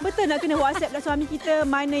 Betul, nak kena WhatsApp lah suami kita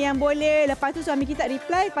mana yang boleh. Lepas tu suami kita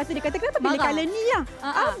reply. Lepas tu dia kata, kenapa pilih colour ni yang?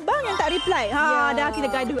 Abang yang tak reply. Dah kita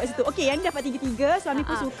gaduh kat situ. Okey, yang ni dapat 3-3. Suami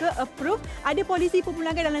pun suka, approve. Ada polisi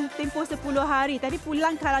pemulangan dalam tempoh 10 hari. Tapi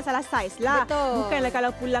pulang kalau salah saiz lah. Betul. Bukanlah kalau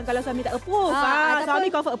pulang kalau suami tak approve. Suami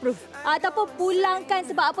confirm approve. Ataupun pulangkan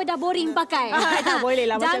sebab apa, dah boring pakai. Tak boleh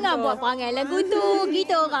lah macam tu. Jangan buat perangai lagu tu.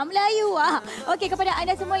 Kita orang Melayu. Okey, kepada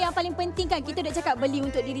anda semua yang paling penting kan, kita dah cakap beli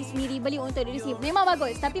untuk diri sendiri, beli untuk diri sendiri. Memang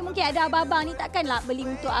bagus. Tapi mungkin ada abang-abang ni takkanlah beli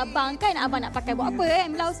untuk abang kan. Abang nak pakai buat apa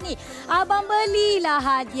blouse ni. Abang belilah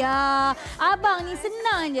hadiah. Abang ni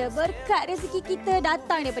senang je. Berkat rezeki kita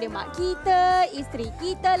datang daripada mak kita, isteri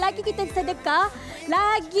kita. Lagi kita sedekah.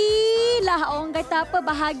 Lagilah orang kata apa,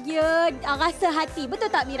 bahagia, rasa hati. Betul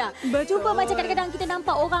tak Mira? Betul. Cuba macam kadang-kadang kita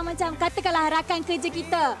nampak orang macam katakanlah rakan kerja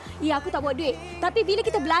kita. Ya, aku tak buat duit. Tapi bila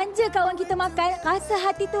kita belanja kawan kita makan, rasa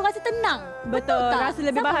hati tu rasa tenang. Betul tak? Rasa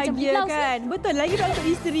lebih bahagia kan. Betul. Lagi untuk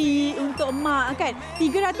isteri, untuk mak kan.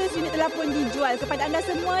 300 unit telah pun dijual. Kepada anda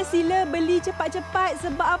semua, sila beli cepat-cepat.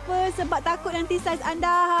 Sebab apa? Sebab takut nanti saiz anda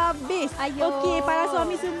habis. Okey, para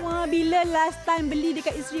suami semua, bila last time beli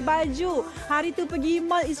dekat isteri baju? Hari tu pergi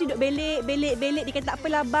mall, isteri duk belik. Dia kata tak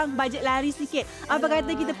apalah bang, bajet lari sikit. Apa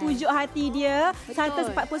kata kita pujuk hati dia.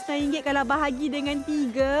 RM149 kalau bahagi dengan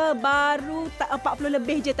 3, baru tak 40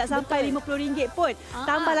 lebih je, tak sampai RM50 pun.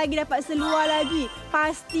 Tambah lagi dapat seluar lagi.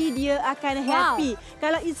 Pasti dia akan happy.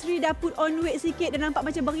 Kalau isteri dah put on weight sikit dan nampak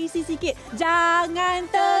macam berisi sikit, jangan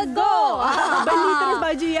tegur. Beli terus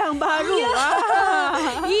baju yang baru.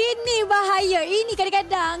 Ini bahaya. Ini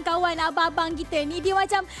kadang-kadang kawan abang-abang kita ni dia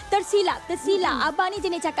macam tersilap. Abang ni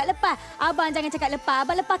jenis cakap lepas. Abang jangan cakap lepas.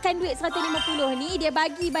 Abang lepaskan duit 150 ni, dia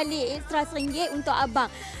bagi balik extra RM1 untuk abang.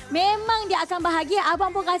 Memang dia akan bahagia.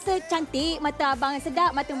 Abang pun rasa cantik. Mata abang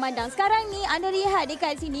sedap, mata memandang. Sekarang ni anda lihat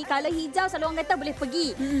dekat sini, kalau hijau selalu orang kata boleh pergi.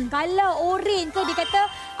 Kalau oren tu dia kata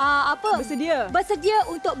bersedia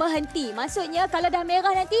untuk berhenti. Maksudnya kalau dah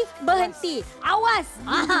merah nanti berhenti. Awas.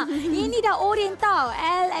 Ini dah oren tau.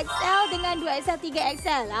 LXL dengan 2XL,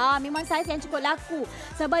 3XL. Memang saiz yang cukup laku.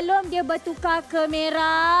 Sebelum dia bertukar ke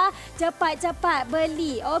merah, cepat-cepat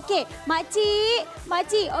beli. Okey, makcik.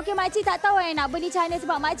 Okey, makcik tak tahu nak beli macam mana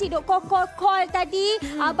sebab makcik duk call tadi.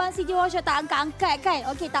 Abang CJ Workshop tak angkat-angkat kan.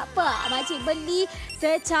 Okey, tak apa. Makcik beli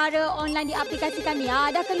secara online di aplikasi kami.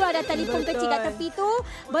 Dah keluar dah telefon kecil kat tepi tu.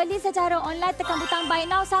 Beli secara online, tekan butang buy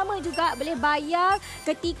now. Sama juga boleh bayar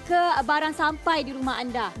ketika barang sampai di rumah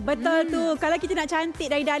anda. Betul tu. Kalau kita nak cantik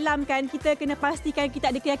dari dalam kan, kita kena pastikan kita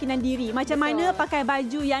ada keyakinan diri. Macam mana pakai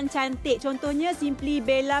baju yang cantik. Contohnya Simply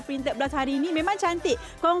Bella Printed Blouse hari ini memang cantik.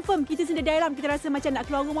 Confirm kita sendiri dalam kita rasa macam nak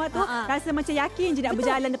keluar rumah tu, rasa macam yakin je nak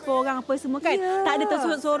berjalan depan orang apa semua kan. Tak ada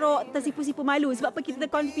tersorok-sorok, tersipu-sipu malu. Sebab apa, kita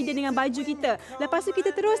confident dengan baju kita. Lepas tu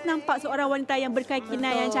kita terus nampak seorang wanita yang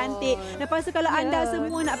berkeyakinan, yang cantik. Lepas tu kalau anda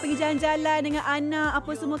semua nak pergi jalan-jalan dengan anak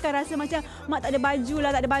apa semua kan, rasa macam mak tak ada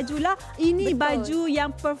baju lah. Ini baju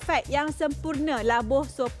yang perfect, yang sempurna. Labuh,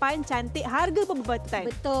 sopan, cantik, harga pun berbetulan.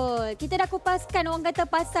 Betul. Kita dah kupaskan orang kata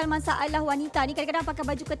pasal masalah wanita ni kadang-kadang pakai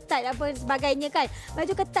baju ketat apa sebagainya kan.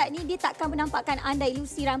 Baju ketat ni dia takkan menampakkan anda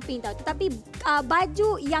ilusi ramping tau. Tetapi baju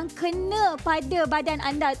yang kena pada badan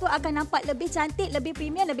anda tu akan nampak lebih cantik, lebih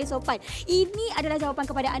premium, lebih sopan. Ini adalah jawapan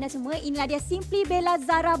kepada anda semua. Inilah dia Simply Bella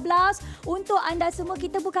Zahra Blouse. Untuk anda semua,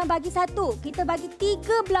 kita bukan bagi satu. Kita bagi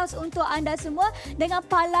 3 blouse untuk anda semua dengan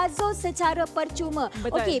palazzo secara percuma.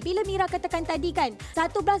 Okey, bila Mira katakan tadi kan,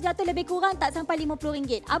 satu blouse jatuh lebih kurang tak sampai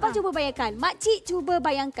RM50. Abang cuba bayangkan. Makcik cuba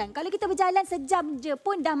bayangkan. Kalau kita berjalan sejam je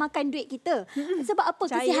pun dah makan duit kita. Sebab apa?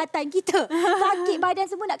 Kesihatan kita. Sakit badan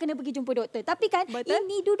semua nak kena pergi jumpa doktor. Tapi kan,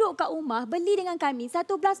 ini duduk kat rumah, beli dengan kami.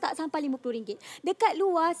 Satu blouse tak sampai RM50. Dekat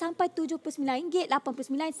luar sampai RM79,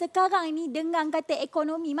 RM89. Sekarang ni dengan kata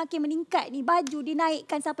ekonomi makin meningkat ni, baju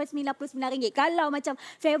dinaikkan sampai RM99. Kalau macam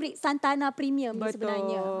fabric Santana premium ni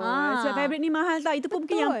sebenarnya. Sebab fabric ni mahal tau. Itu pun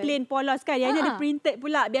mungkin yang plain polos kan. Yang ni ada printed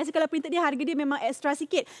pula. Biasa kalau printed dia harga dia memang ekstra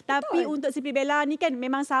sikit. Tapi untuk Simply Bella ni kan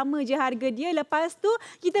memang sama je harga dia. Lepas tu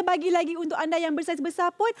kita bagi lagi untuk anda yang bersaiz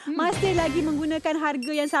besar pun masih lagi menggunakan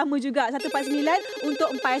harga yang sama juga. 149 untuk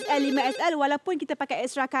 4XL, 5XL walaupun kita pakai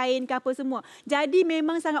ekstra kain ke apa semua. Jadi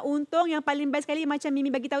memang sangat untung. Yang paling best sekali macam Mimi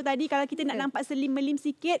bagi tahu tadi, kalau kita nak nampak selim-melim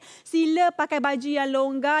sikit, sila pakai baju yang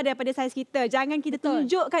longgar daripada saiz kita. Jangan kita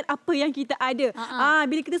tunjukkan apa yang kita ada.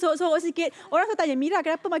 Bila kita sorok-sorok sikit, orang tu tanya, Mira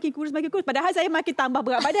kenapa makin kurus? Padahal saya makin tambah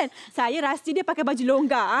berat badan. Saya rasa dia pakai baju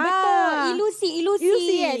longgar. Betul. Ilusi.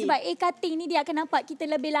 Sebab cutting ni dia akan nampak kita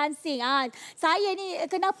lebih langsing. Saya ni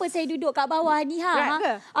kenapa saya duduk kat bawah ni?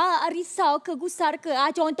 Risau ke, gusar ke?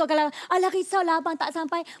 Contoh kalau, risau lah abang tak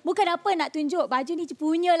sampai. Bukan apa nak tunjuk. Baju ni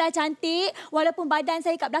punyalah cantik. Walaupun badan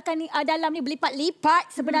saya kat belakang ni, dalam ni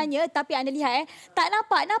berlipat-lipat sebenarnya. Tapi anda lihat tak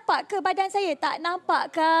nampak ke badan saya? Tak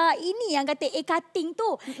nampak ke? Ini yang kata cutting tu.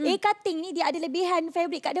 Cutting ni dia ada lebihan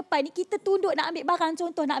fabric kat depan ni. Kita tunduk nak ambil barang.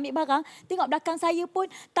 Contoh nak ambil barang. Tengok belakang saya pun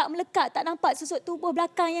tak melekat. Tak nampak susut tubuh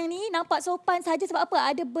belakang yang ni. Nampak sopan saja sebab apa?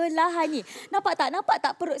 Ada belahan ni. Nampak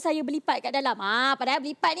tak perut saya berlipat kat dalam? Padahal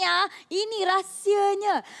berlipat ni ini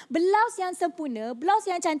rahsianya. Blouse yang sempurna, blouse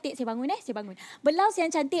yang cantik. Saya bangun. Blouse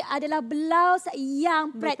yang cantik adalah blouse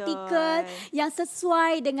yang praktikal, yang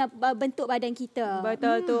sesuai dengan bentuk badan kita.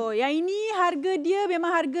 Betul tu. Yang ini harga dia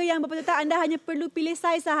memang harga yang betul-betul anda hanya perlu pilih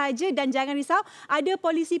saiz sahaja dan jangan risau, ada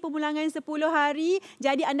polisi pemulangan 10 hari.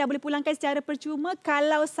 Jadi anda boleh pulangkan secara percuma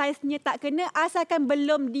kalau saiznya tak kena asalkan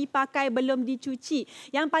belum dipakai, belum dicuci.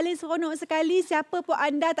 Yang paling seronok sekali, siapa pun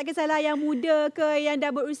anda, tak kisahlah yang muda ke, yang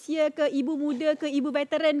dah berusia ke, ibu muda ke, ibu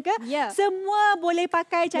veteran ke, semua boleh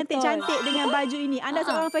pakai cantik-cantik dengan baju ini. Anda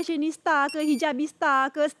seorang fashionista ke, hijabista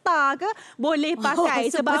ke, star ke, boleh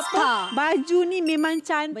pakai. Sebab baju ni memang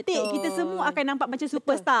cantik. Kita semua akan nampak macam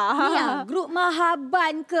superstar. Grup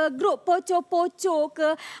mahaban ke, grup poco-poco ke,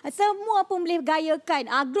 semua pun boleh gayakan.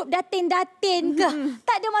 Grup datin-datin ke,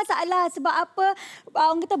 tak ada masalah. Sebab apa?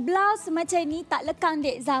 Orang kata blouse macam ni tak lekang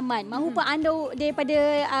dek zaman. Mahupun anda daripada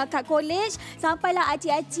kat college sampailah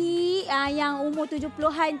acik-acik yang umur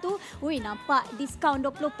 70-an tu, nampak diskaun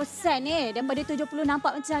 20% daripada 70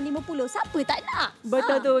 nampak macam 50. Siapa tak nak?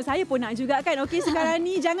 Betul tu. Saya pun nak juga kan. Okey, sekarang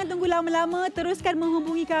ni jangan tunggu lama-lama, teruskan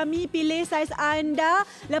menghubungi kami, pilih saiz anda.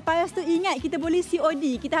 Lepas tu ingat kita boleh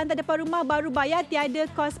COD. Kita hantar depan rumah baru bayar, tiada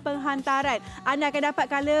kos penghantaran. Anda akan dapat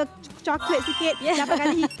color coklat sikit, dapat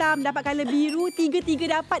color hitam, dapat color biru,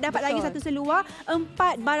 tiga dapat lagi satu seluar.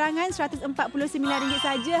 4 barangan RM149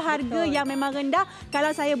 saja. Harga yang memang rendah.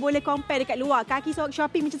 Kalau saya boleh compare dekat luar, kaki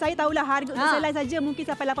shopping macam saya tahulah harga untuk selai saja mungkin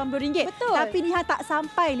sampai RM80. Tapi ni tak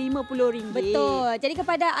sampai RM50. Betul. Jadi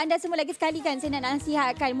kepada anda semua lagi sekali kan, saya nak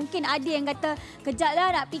nasihatkan. Mungkin ada yang kata, kejaplah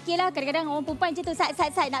nak fikirlah. Kadang-kadang orang perempuan macam tu, sat,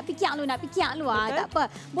 nak fikir lu. Tak apa.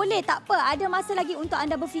 Boleh, tak apa. Ada masa lagi untuk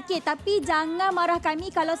anda berfikir. Tapi jangan marah kami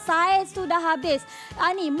kalau saiz tu dah habis.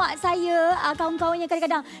 Ni mak saya, kawan-kawannya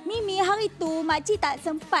kadang-kadang, Mimi hari tu makcik tak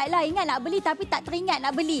sempat lah, ingat nak beli tapi tak teringat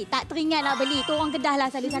nak beli. Tu orang Kedah lah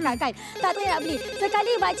selalu cakap kan. Tak teringat nak beli.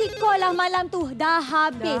 Sekali makcik call lah malam tu, dah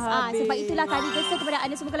habis. Sebab itulah kami gesa kepada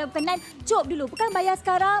anda semua kalau berkenan, cop dulu. Bukan bayar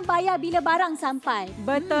sekarang, bayar bila barang sampai.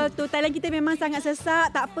 Betul tu. Talian kita memang sangat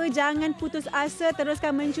sesak. Tak apa, jangan putus asa.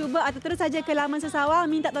 Teruskan mencuba atau terus saja ke laman sesawang.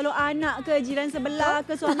 Minta tolong anak ke, jiran sebelah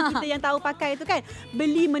ke, suami kita yang tahu pakai tu kan.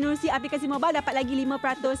 Beli menerusi aplikasi mobile, dapat lagi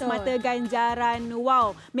 5% mata ganjaran.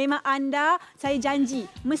 Wow. Memang anda, saya janji,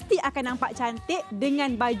 mesti akan nampak cantik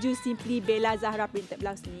dengan baju Simply Bella Zahra printed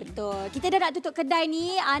blouse ni. Betul. Kita dah nak tutup kedai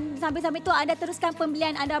ni. Sampai-sampai tu anda teruskan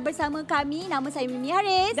pembelian anda bersama kami. Nama saya Mimi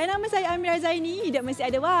Haris. Dan nama saya Amira Zaini. Hidup mesti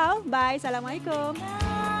ada wow. Bye. Assalamualaikum.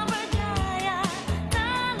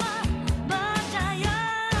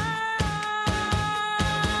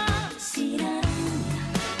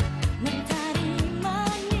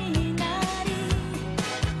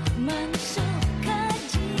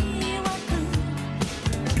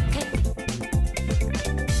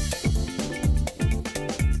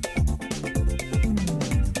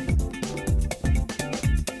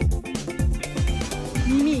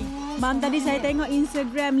 Mam, tadi saya tengok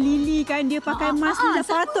Instagram Lily kan, dia pakai mask ni.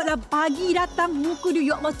 Patutlah pagi datang muka dia,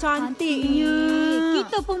 ya Allah cantiknya.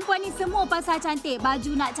 Kita perempuan ni semua pasal cantik.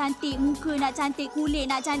 Baju nak cantik, muka nak cantik, kulit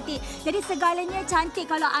nak cantik. Jadi segalanya cantik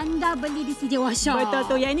kalau anda beli di CJ Washa. Betul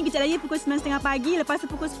tu. Yang ini kejap lagi pukul 9.30 pagi. Lepas tu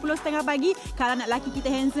pukul 10.30 pagi. Kalau nak lelaki kita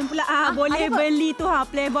handsome pula, boleh beli tu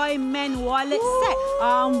Playboy Man Wallet Set.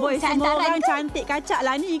 Boy, semua orang cantik kacak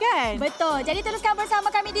lah ni kan. Betul. Jadi teruskan bersama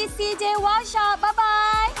kami di CJ Washa.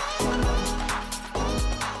 Bye-bye.